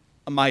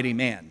a mighty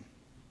man.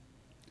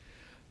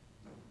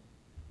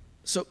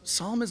 So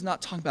Solomon's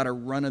not talking about a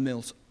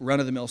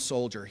run-of-the-mill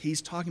soldier. He's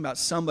talking about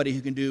somebody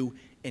who can do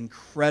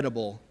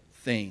incredible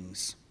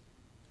things.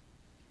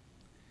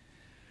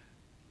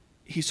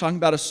 He's talking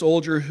about a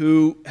soldier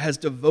who has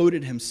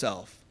devoted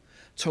himself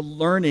to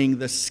learning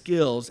the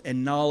skills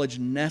and knowledge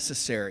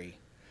necessary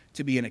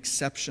to be an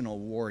exceptional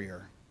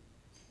warrior.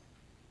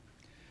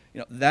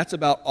 That's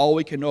about all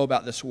we can know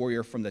about this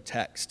warrior from the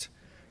text.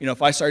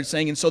 If I started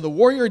saying, and so the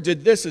warrior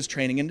did this as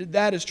training and did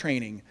that as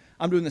training,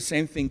 I'm doing the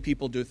same thing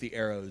people do with the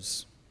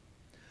arrows.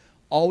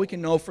 All we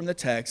can know from the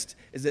text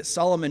is that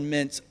Solomon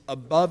meant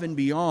above and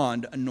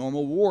beyond a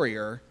normal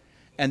warrior,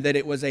 and that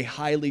it was a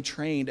highly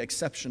trained,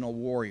 exceptional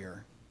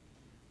warrior.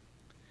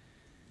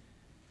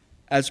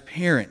 As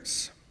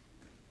parents,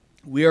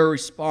 we are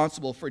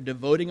responsible for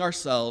devoting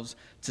ourselves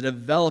to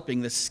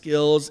developing the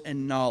skills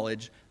and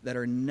knowledge that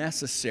are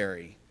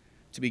necessary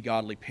to be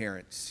godly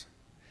parents.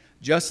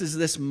 Just as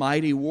this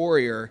mighty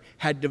warrior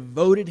had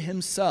devoted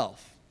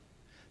himself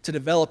to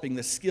developing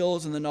the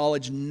skills and the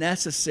knowledge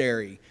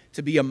necessary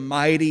to be a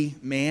mighty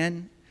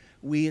man,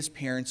 we as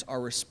parents are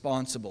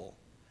responsible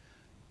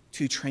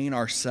to train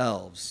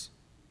ourselves,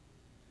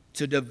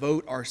 to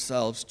devote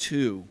ourselves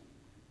to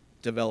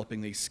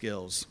developing these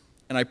skills.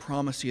 And I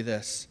promise you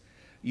this,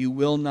 you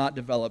will not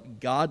develop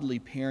godly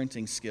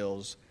parenting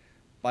skills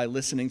by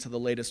listening to the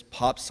latest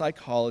pop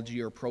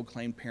psychology or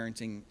proclaimed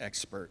parenting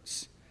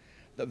experts.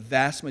 The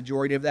vast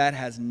majority of that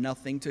has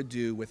nothing to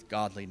do with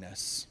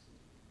godliness.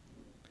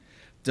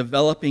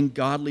 Developing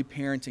godly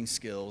parenting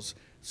skills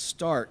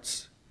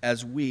starts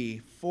as we,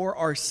 for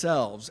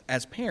ourselves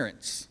as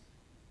parents,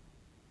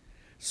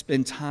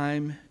 spend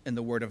time in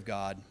the Word of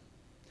God,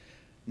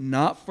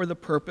 not for the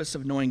purpose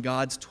of knowing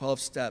God's 12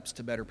 steps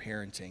to better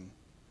parenting,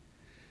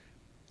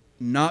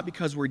 not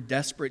because we're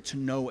desperate to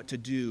know what to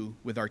do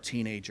with our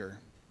teenager.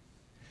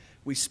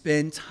 We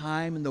spend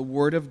time in the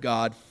Word of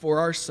God for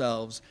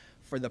ourselves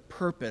for the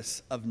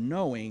purpose of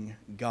knowing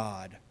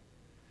God.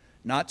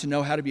 Not to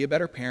know how to be a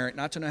better parent,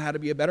 not to know how to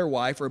be a better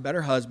wife or a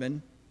better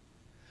husband,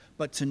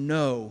 but to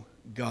know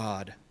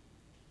God.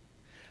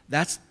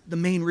 That's the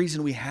main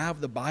reason we have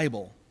the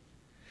Bible.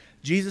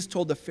 Jesus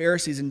told the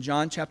Pharisees in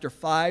John chapter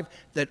 5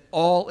 that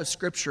all of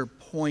Scripture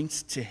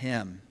points to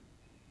Him.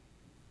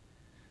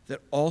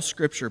 That all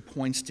Scripture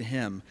points to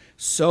Him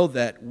so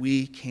that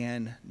we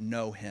can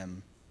know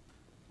Him.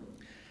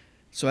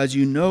 So as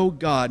you know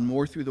God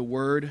more through the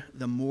Word,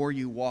 the more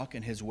you walk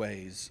in His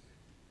ways,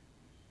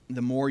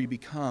 the more you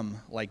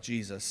become like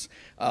Jesus.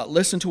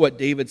 Listen to what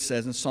David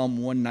says in Psalm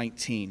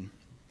 119.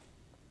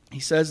 He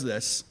says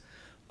this,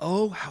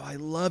 "Oh, how I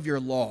love your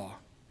law.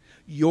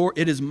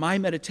 It is my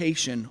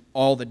meditation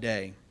all the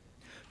day.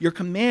 Your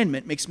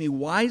commandment makes me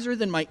wiser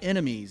than my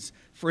enemies,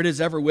 for it is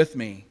ever with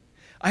me.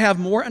 I have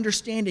more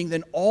understanding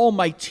than all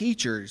my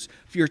teachers,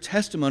 for your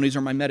testimonies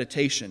are my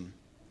meditation.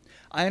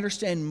 I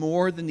understand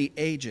more than the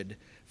aged,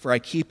 for I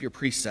keep your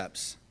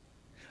precepts.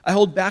 I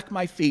hold back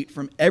my feet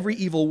from every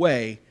evil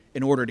way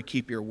in order to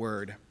keep your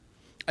word.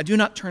 I do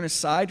not turn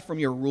aside from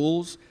your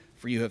rules,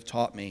 for you have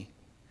taught me.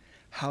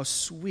 How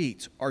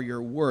sweet are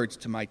your words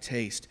to my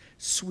taste,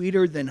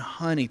 sweeter than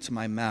honey to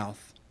my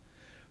mouth.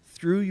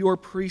 Through your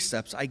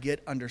precepts I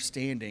get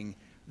understanding.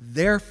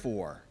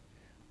 Therefore,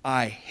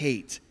 I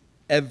hate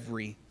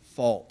every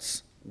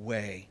false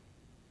way."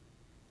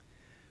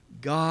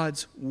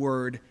 God's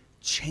word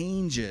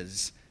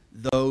changes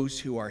those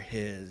who are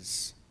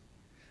His.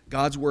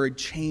 God's word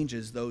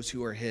changes those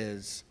who are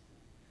His.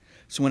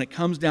 So when it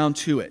comes down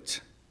to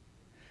it,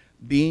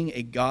 being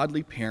a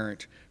godly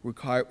parent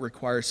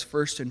requires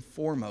first and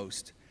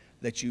foremost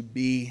that you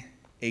be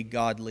a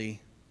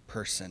godly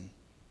person.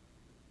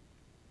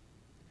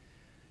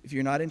 if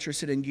you're not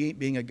interested in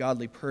being a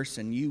godly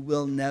person, you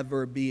will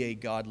never be a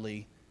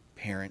godly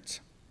parent.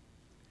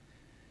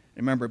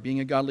 Remember, being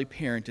a godly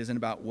parent isn't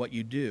about what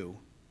you do.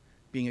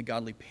 Being a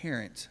godly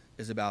parent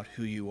is about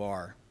who you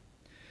are.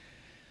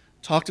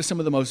 Talk to some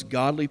of the most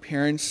godly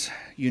parents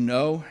you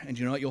know, and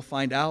you know what you'll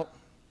find out?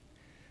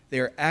 They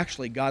are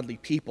actually godly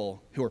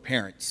people who are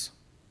parents.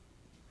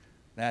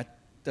 That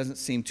doesn't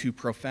seem too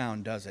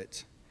profound, does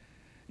it?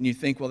 And you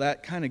think, well,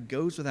 that kind of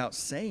goes without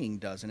saying,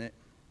 doesn't it?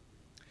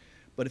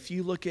 But if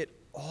you look at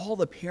all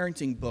the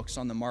parenting books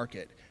on the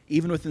market,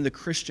 even within the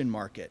Christian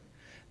market,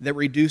 that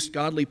reduce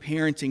godly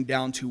parenting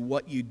down to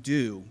what you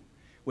do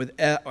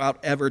without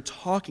ever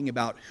talking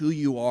about who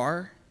you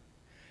are,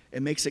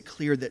 it makes it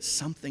clear that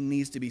something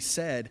needs to be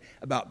said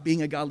about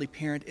being a godly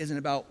parent isn't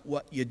about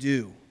what you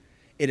do.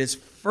 It is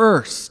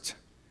first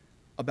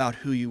about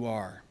who you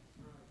are.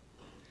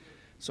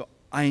 So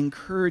I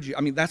encourage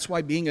you, that's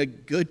why being a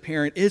good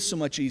parent is so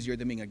much easier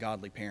than being a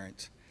godly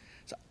parent.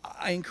 So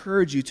I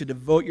encourage you to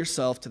devote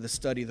yourself to the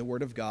study of the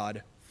Word of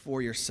God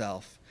for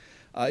yourself.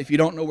 If you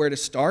don't know where to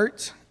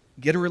start,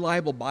 get a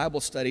reliable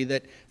Bible study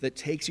that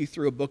takes you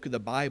through a book of the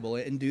Bible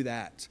and do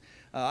that.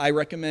 I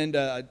recommend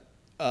a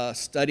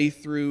study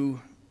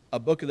through a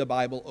book of the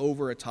Bible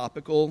over a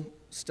topical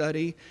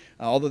study,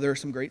 although there are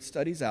some great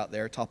studies out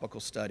there, topical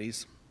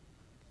studies.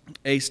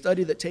 A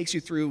study that takes you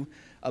through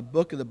a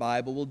book of the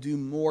Bible will do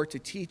more to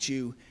teach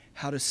you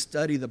how to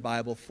study the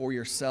Bible for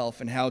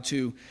yourself and how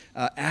to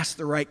ask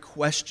the right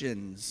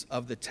questions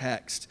of the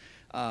text.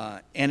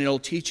 And it'll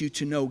teach you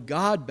to know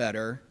God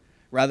better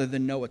rather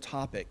than know a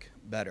topic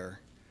better.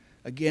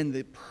 Again,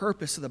 the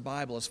purpose of the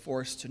Bible is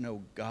for us to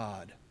know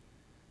God.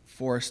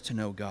 For us to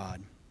know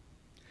God.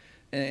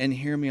 And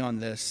hear me on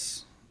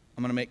this.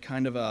 I'm going to make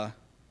kind of a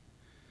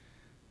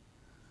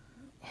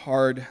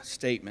hard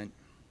statement.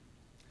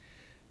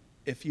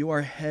 If you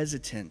are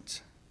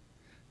hesitant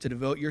to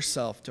devote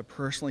yourself to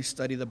personally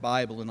study the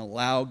Bible and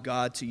allow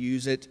God to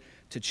use it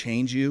to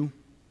change you,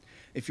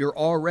 if you're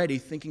already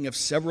thinking of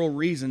several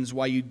reasons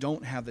why you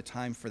don't have the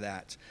time for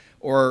that,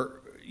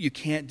 or you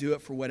can't do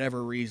it for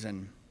whatever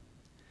reason,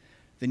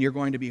 then you're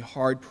going to be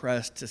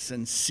hard-pressed to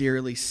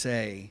sincerely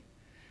say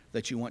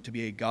that you want to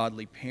be a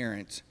godly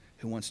parent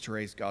who wants to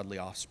raise godly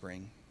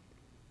offspring.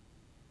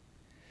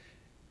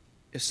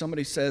 If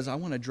somebody says, I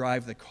want to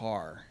drive the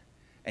car,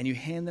 and you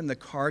hand them the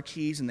car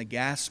keys and the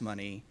gas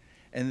money,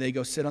 and they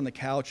go sit on the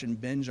couch and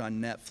binge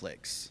on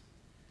Netflix,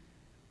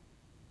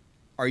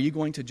 are you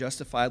going to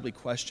justifiably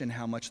question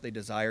how much they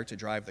desire to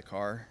drive the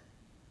car?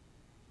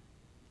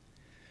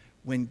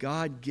 When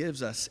God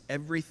gives us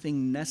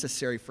everything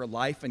necessary for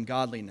life and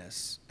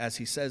godliness, as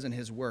He says in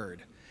His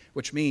Word,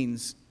 which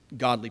means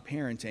godly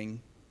parenting,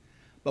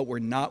 but we're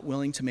not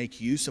willing to make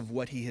use of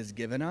what He has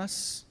given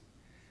us,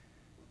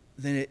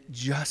 then it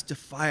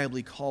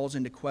justifiably calls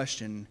into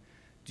question,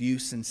 do you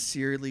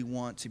sincerely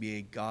want to be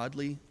a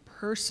godly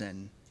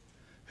person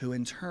who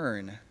in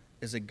turn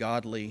is a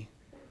godly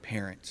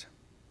parent?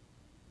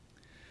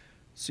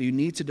 So you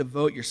need to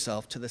devote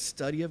yourself to the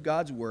study of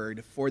God's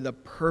Word for the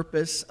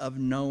purpose of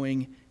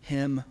knowing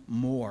Him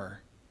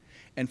more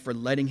and for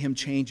letting Him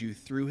change you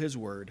through His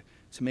Word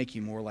to make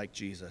you more like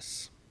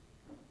Jesus.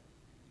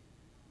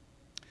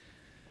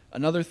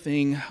 Another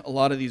thing a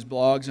lot of these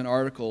blogs and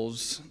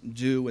articles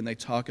do when they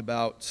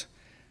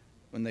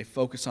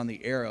focus on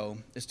the arrow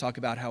is talk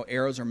about how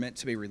arrows are meant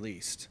to be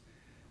released.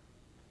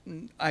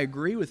 I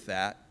agree with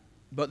that,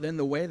 but then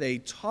the way they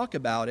talk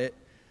about it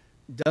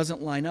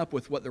doesn't line up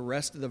with what the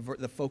rest of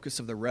the focus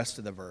of the rest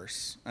of the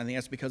verse. I think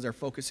that's because they're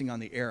focusing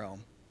on the arrow.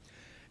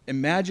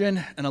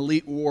 Imagine an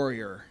elite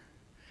warrior.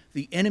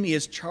 The enemy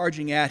is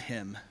charging at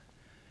him.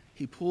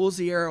 He pulls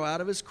the arrow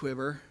out of his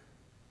quiver.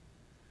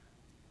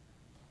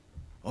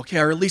 Okay,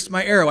 I released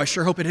my arrow. I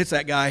sure hope it hits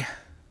that guy.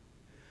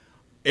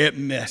 It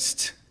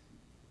missed.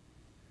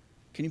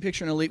 Can you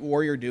picture an elite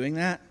warrior doing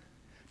that?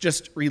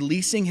 Just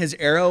releasing his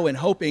arrow and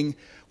hoping,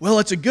 well,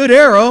 it's a good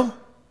arrow.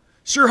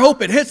 Sure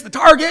hope it hits the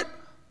target.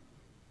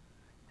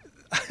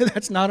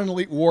 That's not an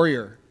elite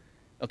warrior,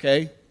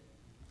 okay?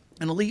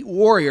 An elite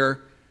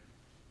warrior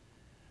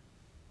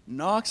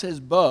knocks his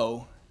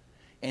bow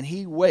and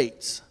he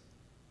waits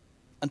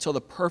until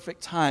the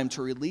perfect time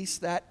to release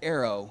that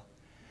arrow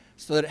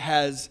so that it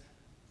has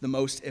the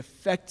most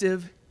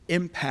effective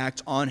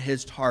impact on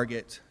his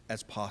target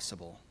as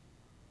possible.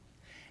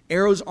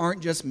 Arrows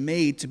aren't just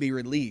made to be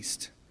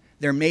released.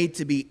 They're made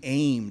to be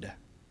aimed.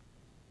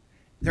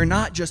 They're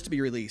not just to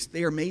be released.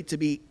 They are made to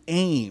be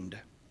aimed.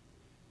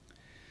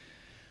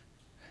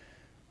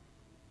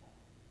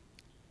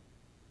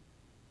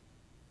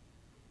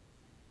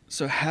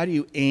 So how do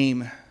you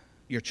aim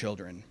your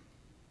children?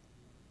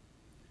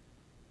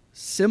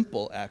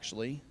 Simple,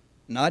 actually.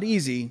 Not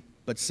easy,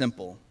 but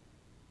simple.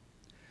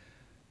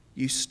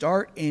 You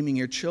start aiming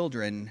your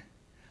children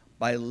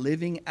by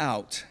living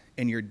out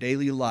in your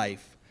daily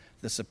life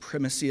the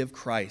supremacy of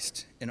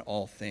Christ in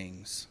all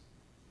things.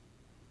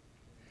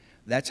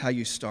 That's how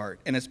you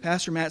start. And as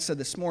Pastor Matt said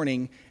this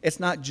morning, it's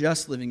not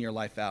just living your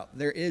life out.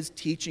 There is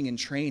teaching and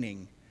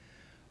training.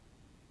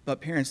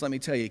 But parents, let me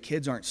tell you,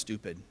 kids aren't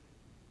stupid.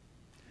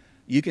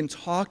 You can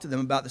talk to them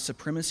about the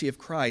supremacy of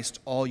Christ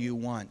all you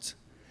want.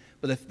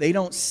 But if they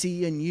don't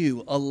see in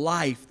you a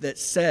life that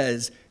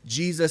says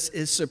Jesus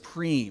is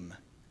supreme,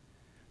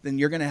 then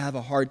you're going to have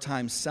a hard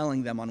time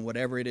selling them on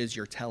whatever it is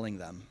you're telling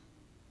them.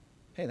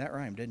 Hey, that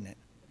rhymed, didn't it?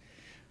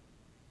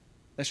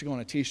 That should go on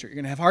a t-shirt. You're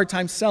going to have a hard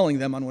time selling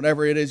them on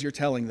whatever it is you're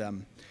telling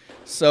them.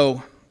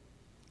 So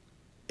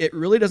it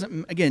really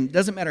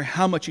doesn't matter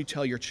how much you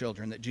tell your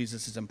children that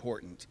Jesus is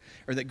important,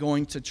 or that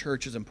going to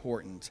church is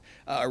important,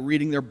 or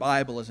reading their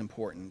Bible is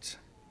important.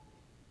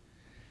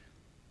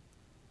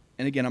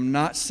 And again, I'm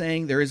not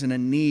saying there isn't a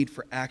need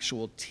for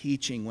actual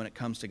teaching when it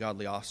comes to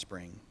godly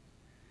offspring.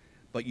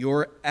 But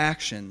your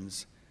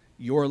actions,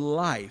 your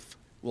life,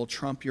 will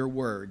trump your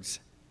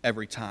words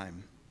every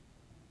time.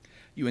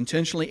 You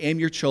intentionally aim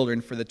your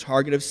children for the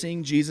target of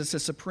seeing Jesus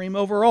as supreme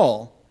over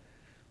all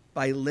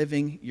by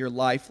living your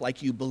life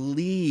like you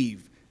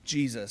believe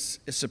Jesus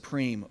is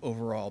supreme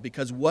over all.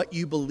 Because what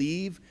you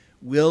believe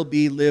will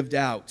be lived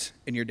out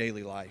in your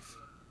daily life.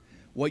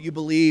 What you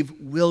believe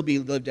will be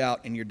lived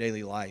out in your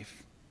daily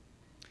life.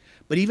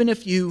 But even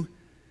if you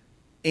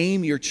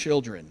aim your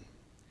children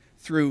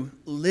through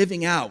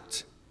living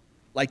out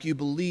like you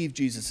believe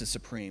Jesus is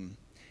supreme,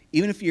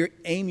 even if you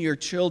aim your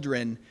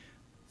children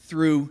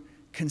through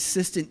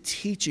consistent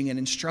teaching and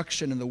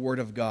instruction in the Word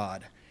of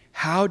God,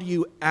 how do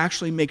you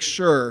actually make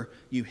sure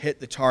you hit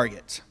the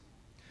target?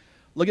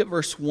 Look at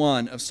verse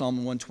 1 of Psalm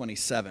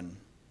 127.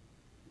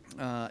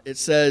 It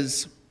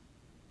says,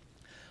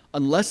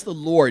 "Unless the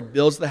Lord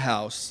builds the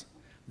house,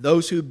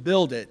 those who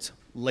build it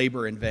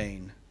labor in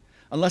vain.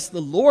 Unless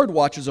the Lord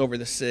watches over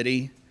the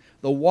city,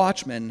 the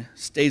watchman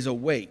stays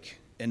awake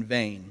in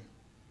vain."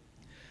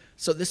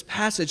 So this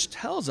passage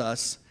tells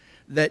us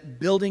that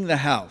building the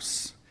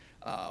house,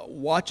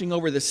 watching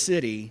over the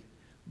city,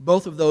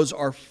 both of those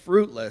are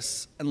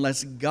fruitless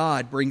unless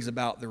God brings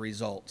about the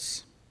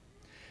results.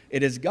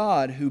 It is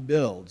God who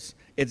builds.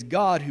 It's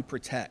God who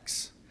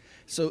protects.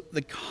 So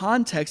the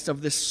context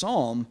of this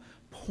psalm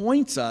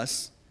points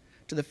us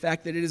to the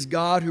fact that it is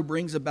God who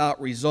brings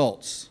about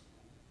results,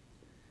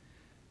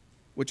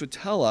 which would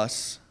tell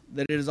us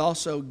that it is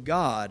also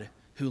God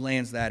who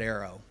lands that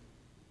arrow.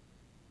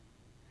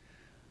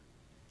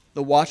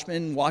 The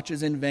watchman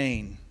watches in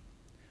vain.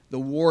 The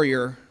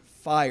warrior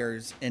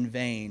fires in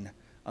vain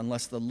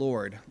unless the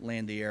Lord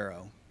land the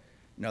arrow.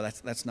 No,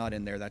 that's not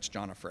in there. That's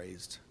John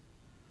phrased.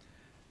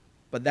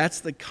 But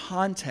that's the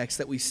context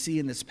that we see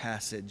in this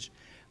passage,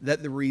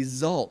 that the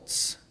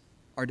results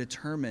are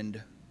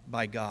determined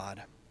by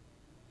God.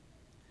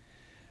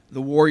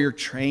 The warrior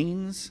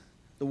trains,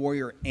 the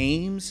warrior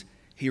aims,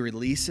 he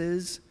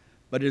releases,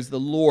 but it is the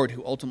Lord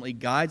who ultimately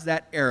guides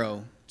that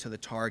arrow to the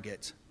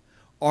target.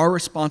 Our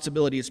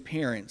responsibility as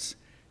parents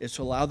is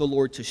to allow the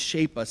Lord to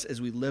shape us as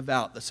we live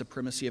out the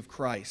supremacy of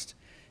Christ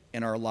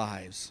in our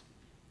lives.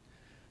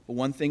 But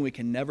one thing we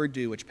can never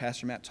do, which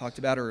Pastor Matt talked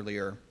about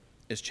earlier,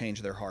 is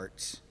change their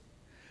hearts.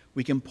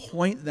 We can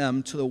point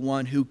them to the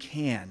one who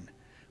can,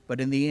 but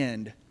in the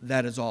end,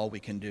 that is all we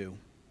can do.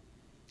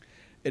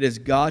 It is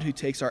God who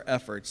takes our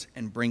efforts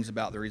and brings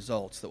about the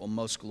results that will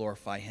most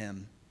glorify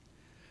Him.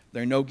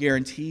 There are no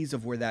guarantees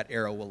of where that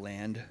arrow will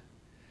land,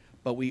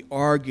 but we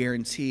are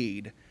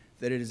guaranteed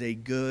that it is a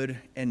good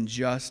and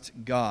just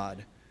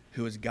God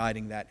who is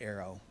guiding that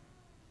arrow.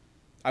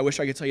 I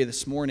wish I could tell you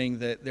this morning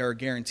that there are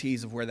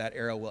guarantees of where that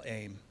arrow will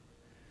aim.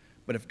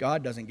 But if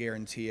God doesn't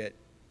guarantee it,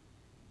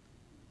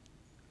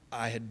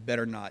 I had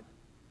better not.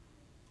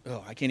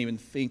 I can't even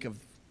think of,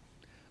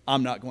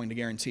 I'm not going to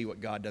guarantee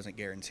what God doesn't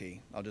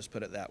guarantee. I'll just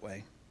put it that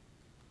way.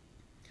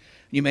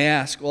 You may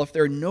ask, well, if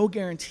there are no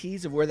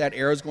guarantees of where that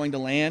arrow is going to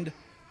land,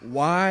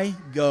 why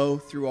go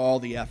through all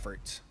the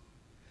effort?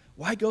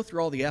 Why go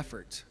through all the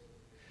effort?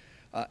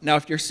 Now,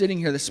 if you're sitting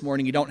here this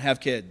morning, you don't have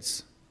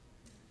kids,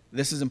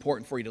 this is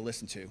important for you to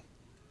listen to.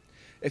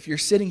 If you're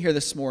sitting here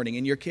this morning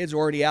and your kids are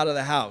already out of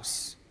the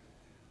house,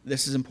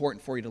 this is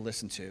important for you to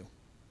listen to.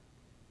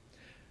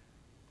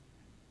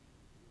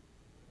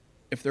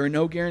 If there are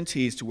no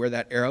guarantees to where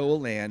that arrow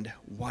will land,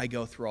 why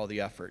go through all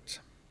the effort?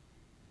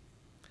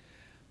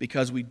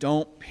 Because we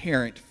don't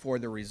parent for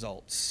the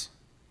results,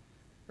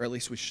 or at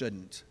least we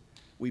shouldn't.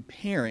 We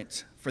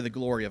parent for the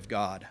glory of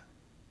God.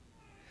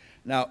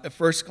 Now, at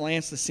first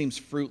glance, this seems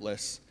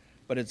fruitless,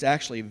 but it's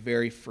actually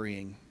very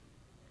freeing.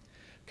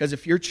 Because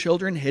if your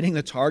children hitting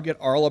the target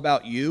are all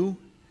about you,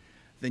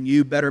 then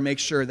you better make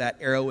sure that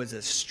arrow is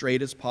as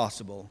straight as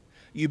possible.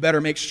 You better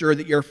make sure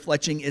that your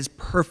fletching is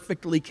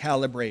perfectly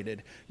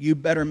calibrated. You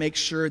better make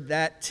sure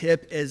that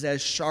tip is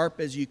as sharp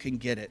as you can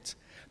get it.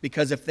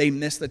 Because if they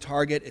miss the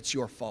target, it's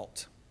your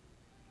fault.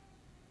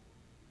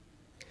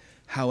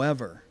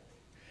 However,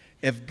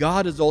 if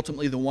God is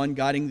ultimately the one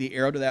guiding the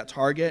arrow to that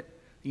target,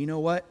 you know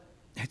what?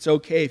 It's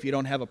okay if you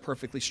don't have a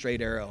perfectly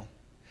straight arrow.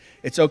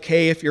 It's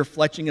okay if your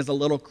fletching is a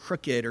little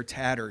crooked or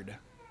tattered.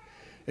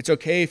 It's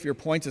okay if your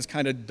point is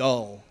kind of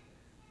dull.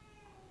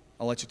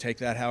 I'll let you take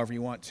that however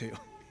you want to.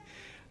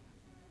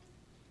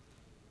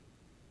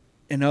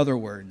 In other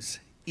words,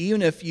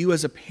 even if you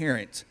as a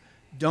parent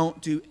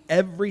don't do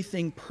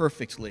everything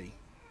perfectly,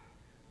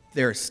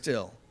 there is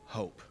still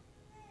hope.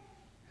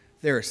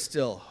 there is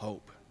still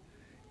hope,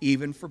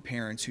 even for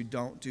parents who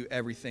don't do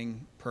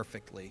everything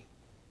perfectly.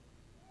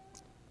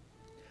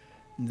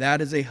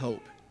 That is a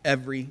hope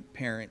every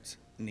parent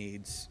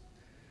needs.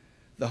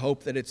 The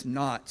hope that it's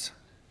not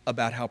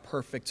about how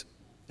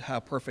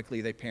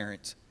perfectly they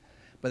parent,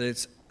 but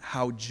it's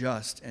how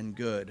just and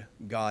good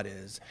God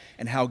is,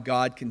 and how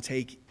God can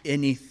take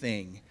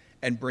anything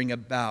and bring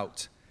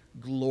about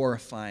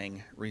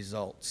glorifying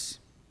results.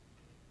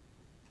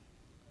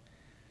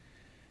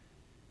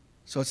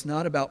 So it's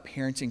not about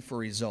parenting for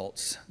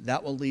results.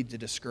 That will lead to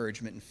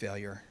discouragement and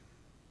failure.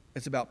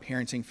 It's about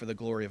parenting for the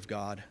glory of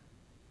God.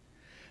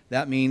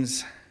 That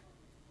means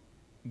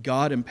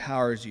God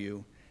empowers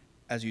you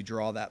as you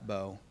draw that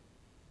bow.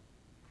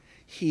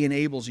 He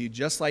enables you,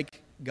 just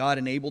like God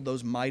enabled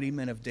those mighty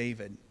men of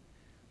David.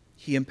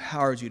 He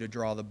empowers you to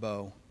draw the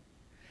bow.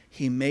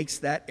 He makes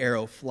that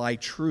arrow fly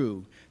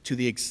true to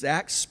the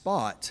exact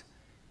spot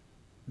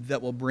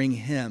that will bring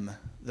him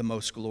the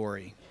most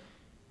glory.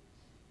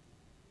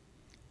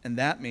 And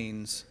that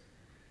means,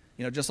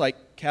 just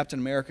like Captain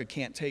America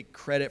can't take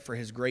credit for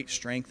his great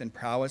strength and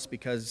prowess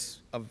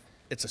because of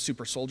it's a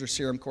super soldier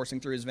serum coursing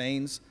through his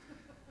veins.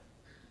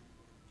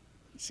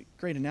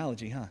 Great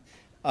analogy,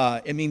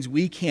 huh? It means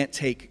we can't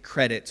take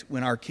credit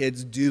when our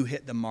kids do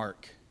hit the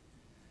mark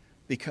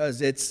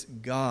because it's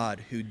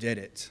God who did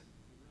it.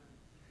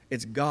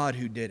 It's God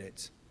who did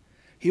it.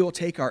 He will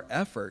take our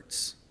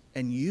efforts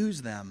and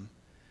use them,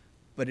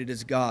 but it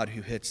is God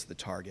who hits the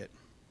target.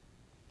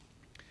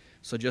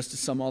 So just to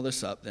sum all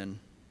this up then,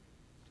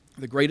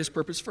 the greatest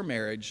purpose for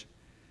marriage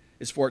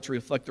is for it to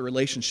reflect the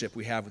relationship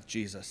we have with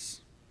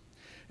Jesus.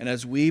 And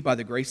as we, by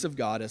the grace of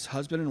God, as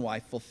husband and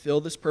wife,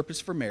 fulfill this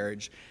purpose for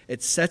marriage,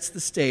 it sets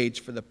the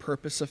stage for the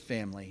purpose of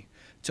family,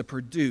 to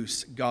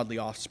produce godly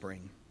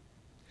offspring.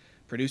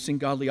 Producing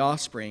godly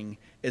offspring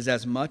is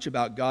as much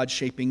about God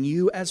shaping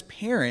you as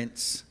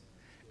parents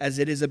as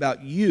it is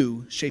about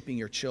you shaping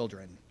your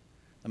children.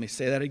 Let me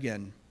say that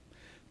again.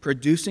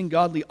 Producing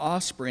godly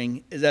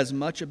offspring is as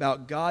much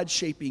about God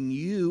shaping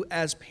you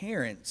as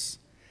parents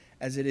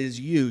as it is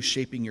you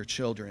shaping your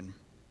children.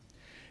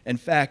 In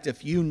fact,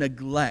 if you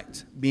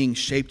neglect being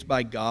shaped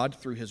by God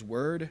through His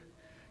Word,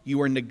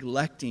 you are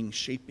neglecting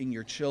shaping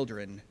your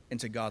children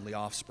into godly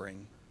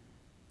offspring.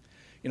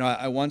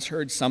 I once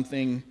heard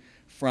something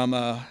from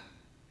a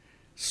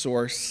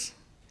source.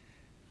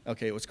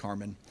 Okay, it was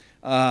Carmen.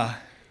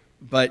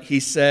 But he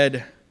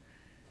said,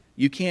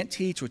 you can't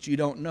teach what you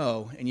don't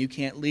know, and you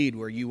can't lead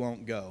where you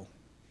won't go.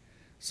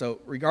 So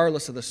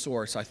regardless of the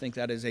source, I think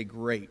that is a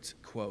great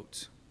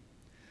quote.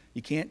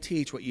 You can't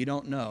teach what you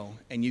don't know,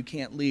 and you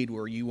can't lead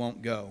where you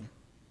won't go.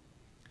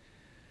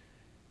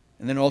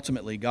 And then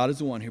ultimately, God is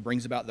the one who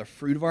brings about the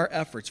fruit of our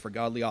efforts for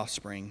godly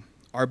offspring.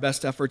 Our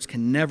best efforts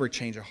can never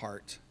change a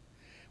heart.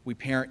 We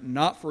parent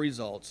not for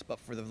results, but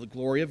for the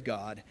glory of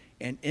God,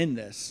 and in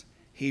this,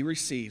 He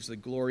receives the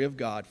glory of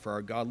God for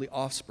our godly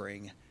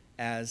offspring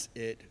as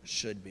it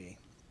should be.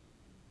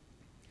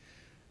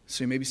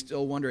 So you may be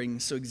still wondering,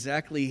 so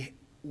exactly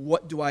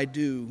what do I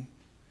do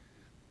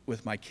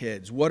with my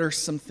kids? What are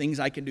some things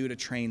I can do to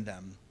train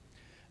them?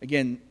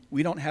 Again,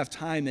 we don't have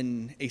time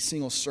in a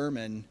single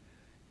sermon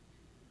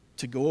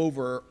to go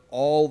over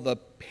all the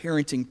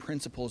parenting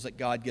principles that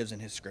God gives in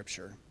His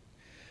Scripture.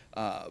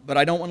 But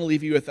I don't want to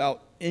leave you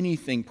without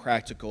anything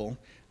practical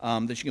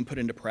that you can put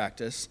into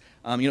practice.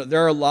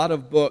 There are a lot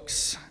of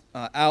books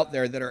out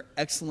there that are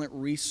excellent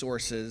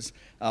resources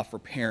for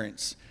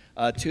parents.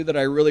 Two that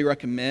I really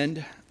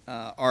recommend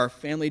are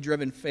Family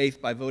Driven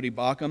Faith by Voddie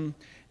Baucham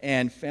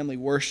and Family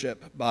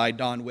Worship by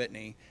Don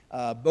Whitney.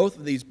 Both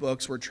of these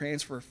books were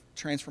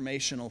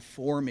transformational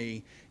for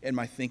me in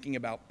my thinking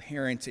about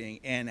parenting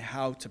and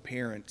how to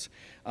parent.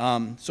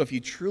 So if you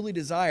truly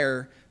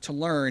desire to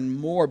learn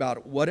more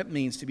about what it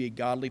means to be a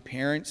godly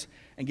parent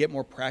and get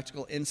more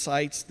practical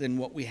insights than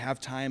what we have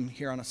time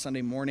here on a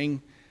Sunday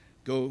morning,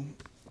 go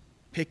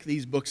pick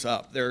these books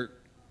up. They're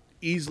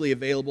easily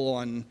available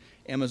on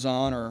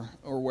Amazon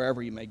or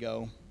wherever you may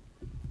go.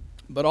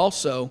 But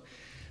also,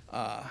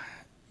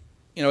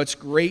 it's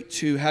great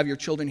to have your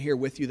children here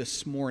with you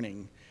this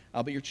morning.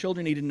 But your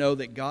children need to know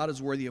that God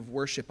is worthy of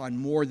worship on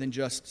more than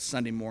just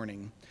Sunday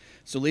morning.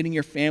 So leading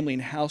your family in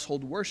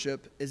household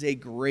worship is a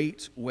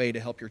great way to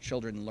help your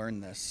children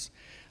learn this.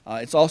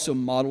 It's also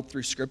modeled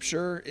through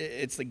Scripture.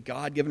 It's the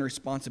God-given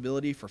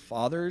responsibility for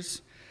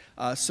fathers.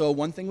 So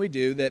one thing we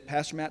do that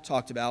Pastor Matt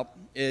talked about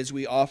is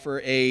we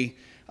offer a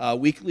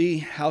weekly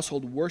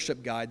household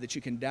worship guide that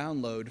you can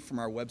download from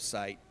our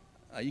website.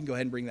 You can go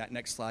ahead and bring that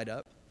next slide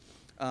up.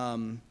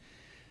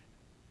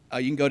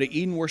 You can go to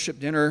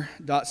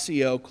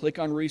EdenWorshipDinner.co, click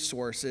on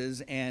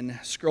resources, and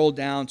scroll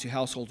down to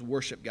household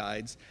worship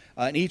guides.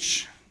 And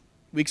each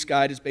week's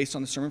guide is based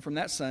on the sermon from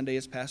that Sunday,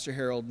 as Pastor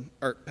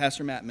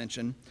Matt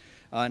mentioned,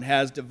 and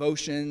has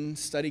devotion,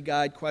 study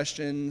guide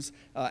questions,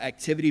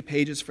 activity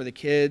pages for the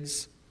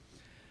kids.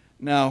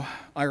 Now,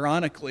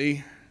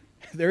 ironically,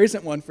 there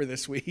isn't one for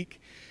this week.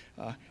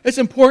 It's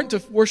important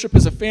to worship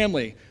as a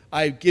family.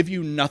 I give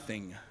you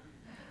nothing.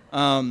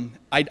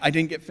 I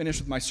didn't get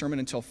finished with my sermon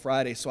until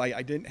Friday, so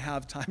I didn't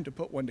have time to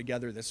put one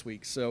together this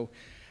week. So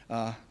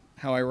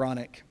how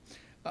ironic.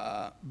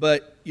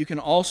 But you can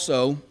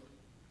also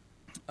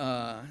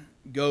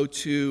go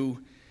to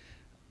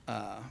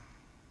the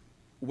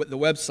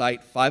website,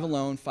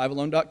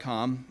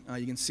 5alone.com.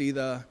 You can see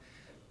the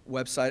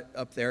website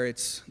up there.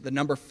 It's the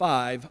number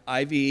 5,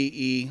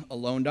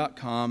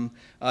 IVEalone.com.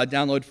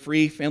 Download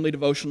free family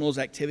devotionals,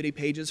 activity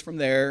pages from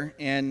there,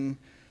 and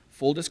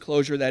full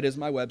disclosure, that is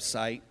my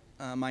website.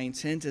 My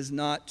intent is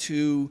not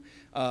to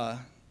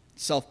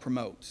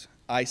self-promote.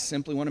 I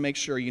simply want to make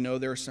sure you know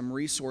there are some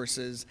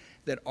resources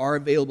that are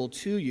available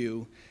to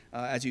you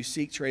as you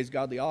seek to raise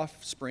godly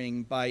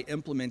offspring by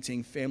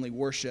implementing family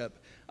worship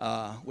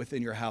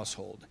within your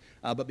household.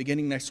 But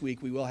beginning next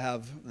week, we will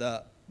have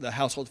the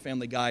Household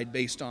Family Guide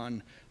based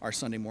on our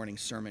Sunday morning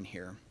sermon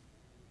here.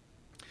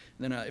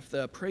 And then if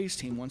the praise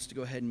team wants to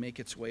go ahead and make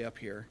its way up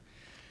here.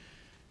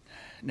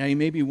 Now you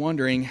may be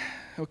wondering,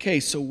 okay,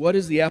 so what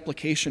is the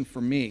application for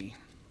me?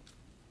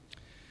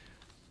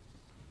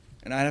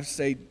 And I'd have to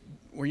say,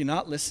 were you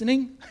not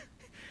listening?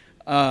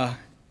 Godly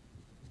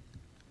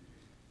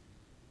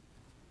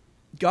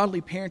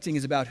parenting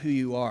is about who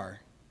you are.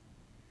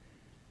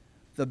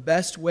 The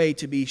best way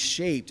to be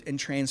shaped and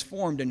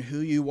transformed in who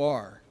you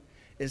are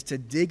is to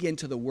dig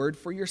into the Word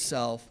for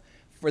yourself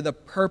for the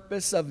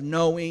purpose of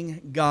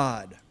knowing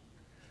God.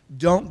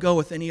 Don't go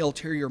with any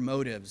ulterior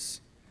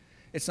motives.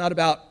 It's not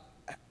about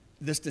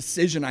this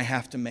decision I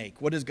have to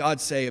make. What does God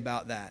say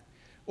about that?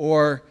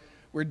 Or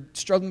we're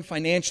struggling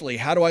financially.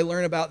 How do I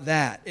learn about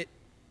that?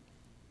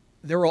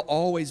 There will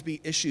always be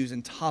issues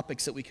and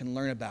topics that we can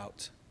learn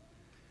about.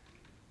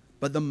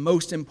 But the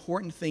most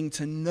important thing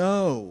to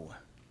know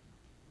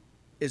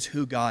is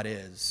who God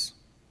is.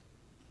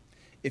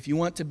 If you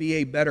want to be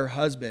a better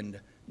husband,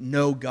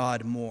 know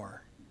God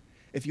more.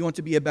 If you want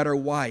to be a better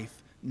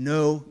wife,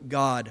 know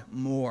God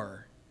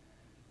more.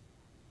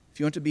 If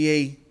you want to be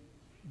a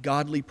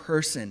godly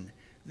person,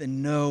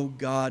 then know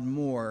God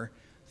more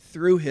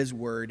through His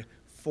Word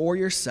for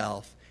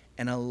yourself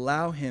and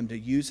allow Him to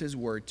use His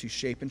Word to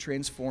shape and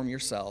transform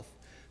yourself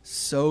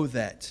so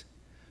that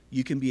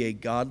you can be a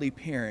godly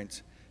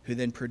parent who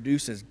then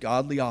produces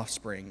godly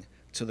offspring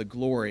to the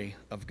glory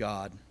of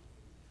God.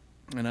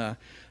 And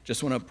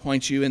just want to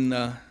point you in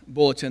the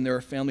bulletin. There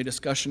are family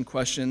discussion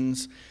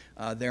questions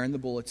there in the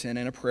bulletin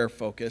and a prayer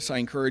focus. I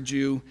encourage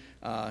you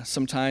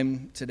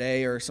sometime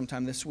today or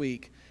sometime this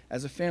week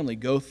as a family,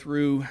 go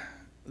through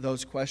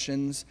those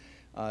questions.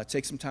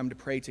 Take some time to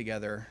pray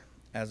together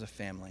as a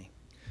family.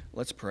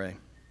 Let's pray.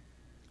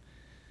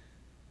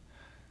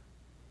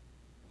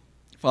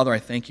 Father, I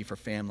thank you for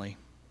family.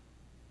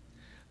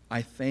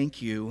 I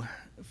thank you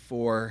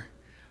for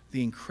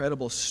the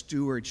incredible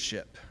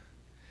stewardship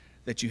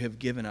that you have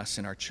given us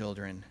in our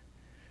children.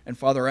 And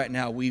Father, right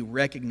now we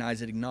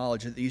recognize and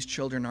acknowledge that these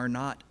children are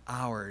not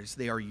ours,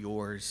 they are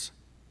yours.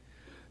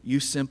 You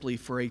simply,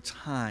 for a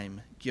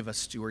time, give us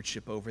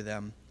stewardship over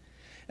them.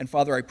 And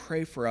Father, I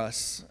pray for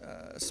us,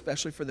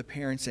 especially for the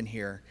parents in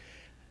here,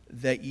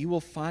 that you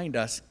will find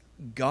us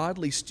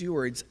godly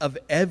stewards of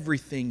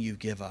everything you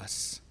give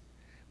us,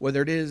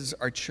 whether it is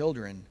our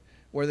children,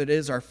 whether it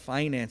is our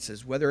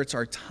finances, whether it's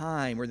our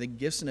time or the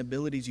gifts and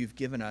abilities you've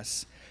given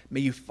us. May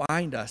you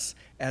find us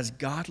as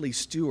godly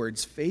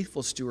stewards,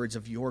 faithful stewards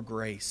of your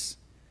grace.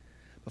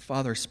 But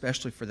Father,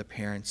 especially for the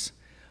parents,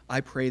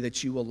 I pray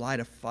that you will light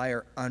a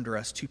fire under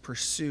us to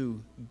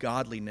pursue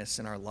godliness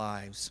in our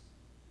lives.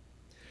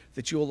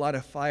 That you will light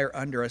a fire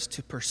under us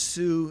to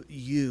pursue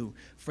you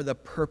for the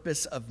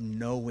purpose of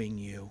knowing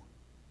you.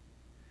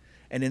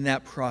 And in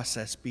that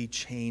process, be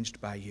changed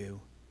by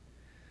you.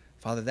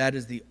 Father, that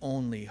is the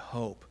only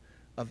hope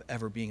of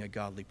ever being a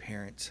godly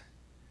parent.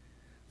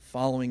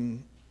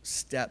 Following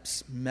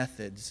steps,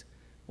 methods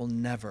will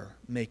never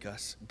make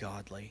us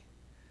godly.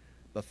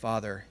 But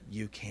Father,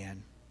 you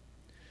can.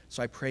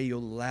 So I pray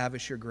you'll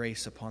lavish your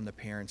grace upon the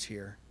parents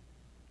here.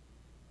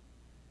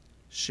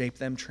 Shape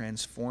them,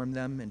 transform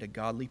them into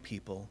godly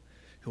people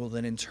who will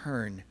then in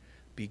turn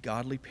be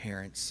godly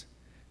parents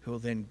who will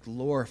then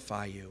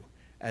glorify you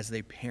as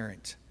they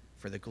parent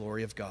for the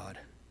glory of God.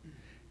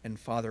 And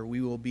Father,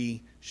 we will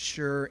be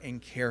sure and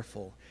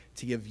careful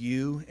to give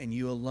you and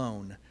you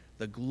alone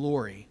the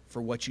glory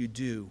for what you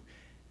do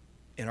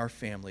in our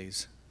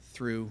families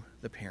through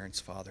the parents,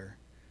 Father.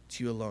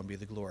 To you alone be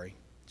the glory.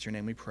 It's your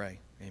name we pray.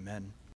 Amen.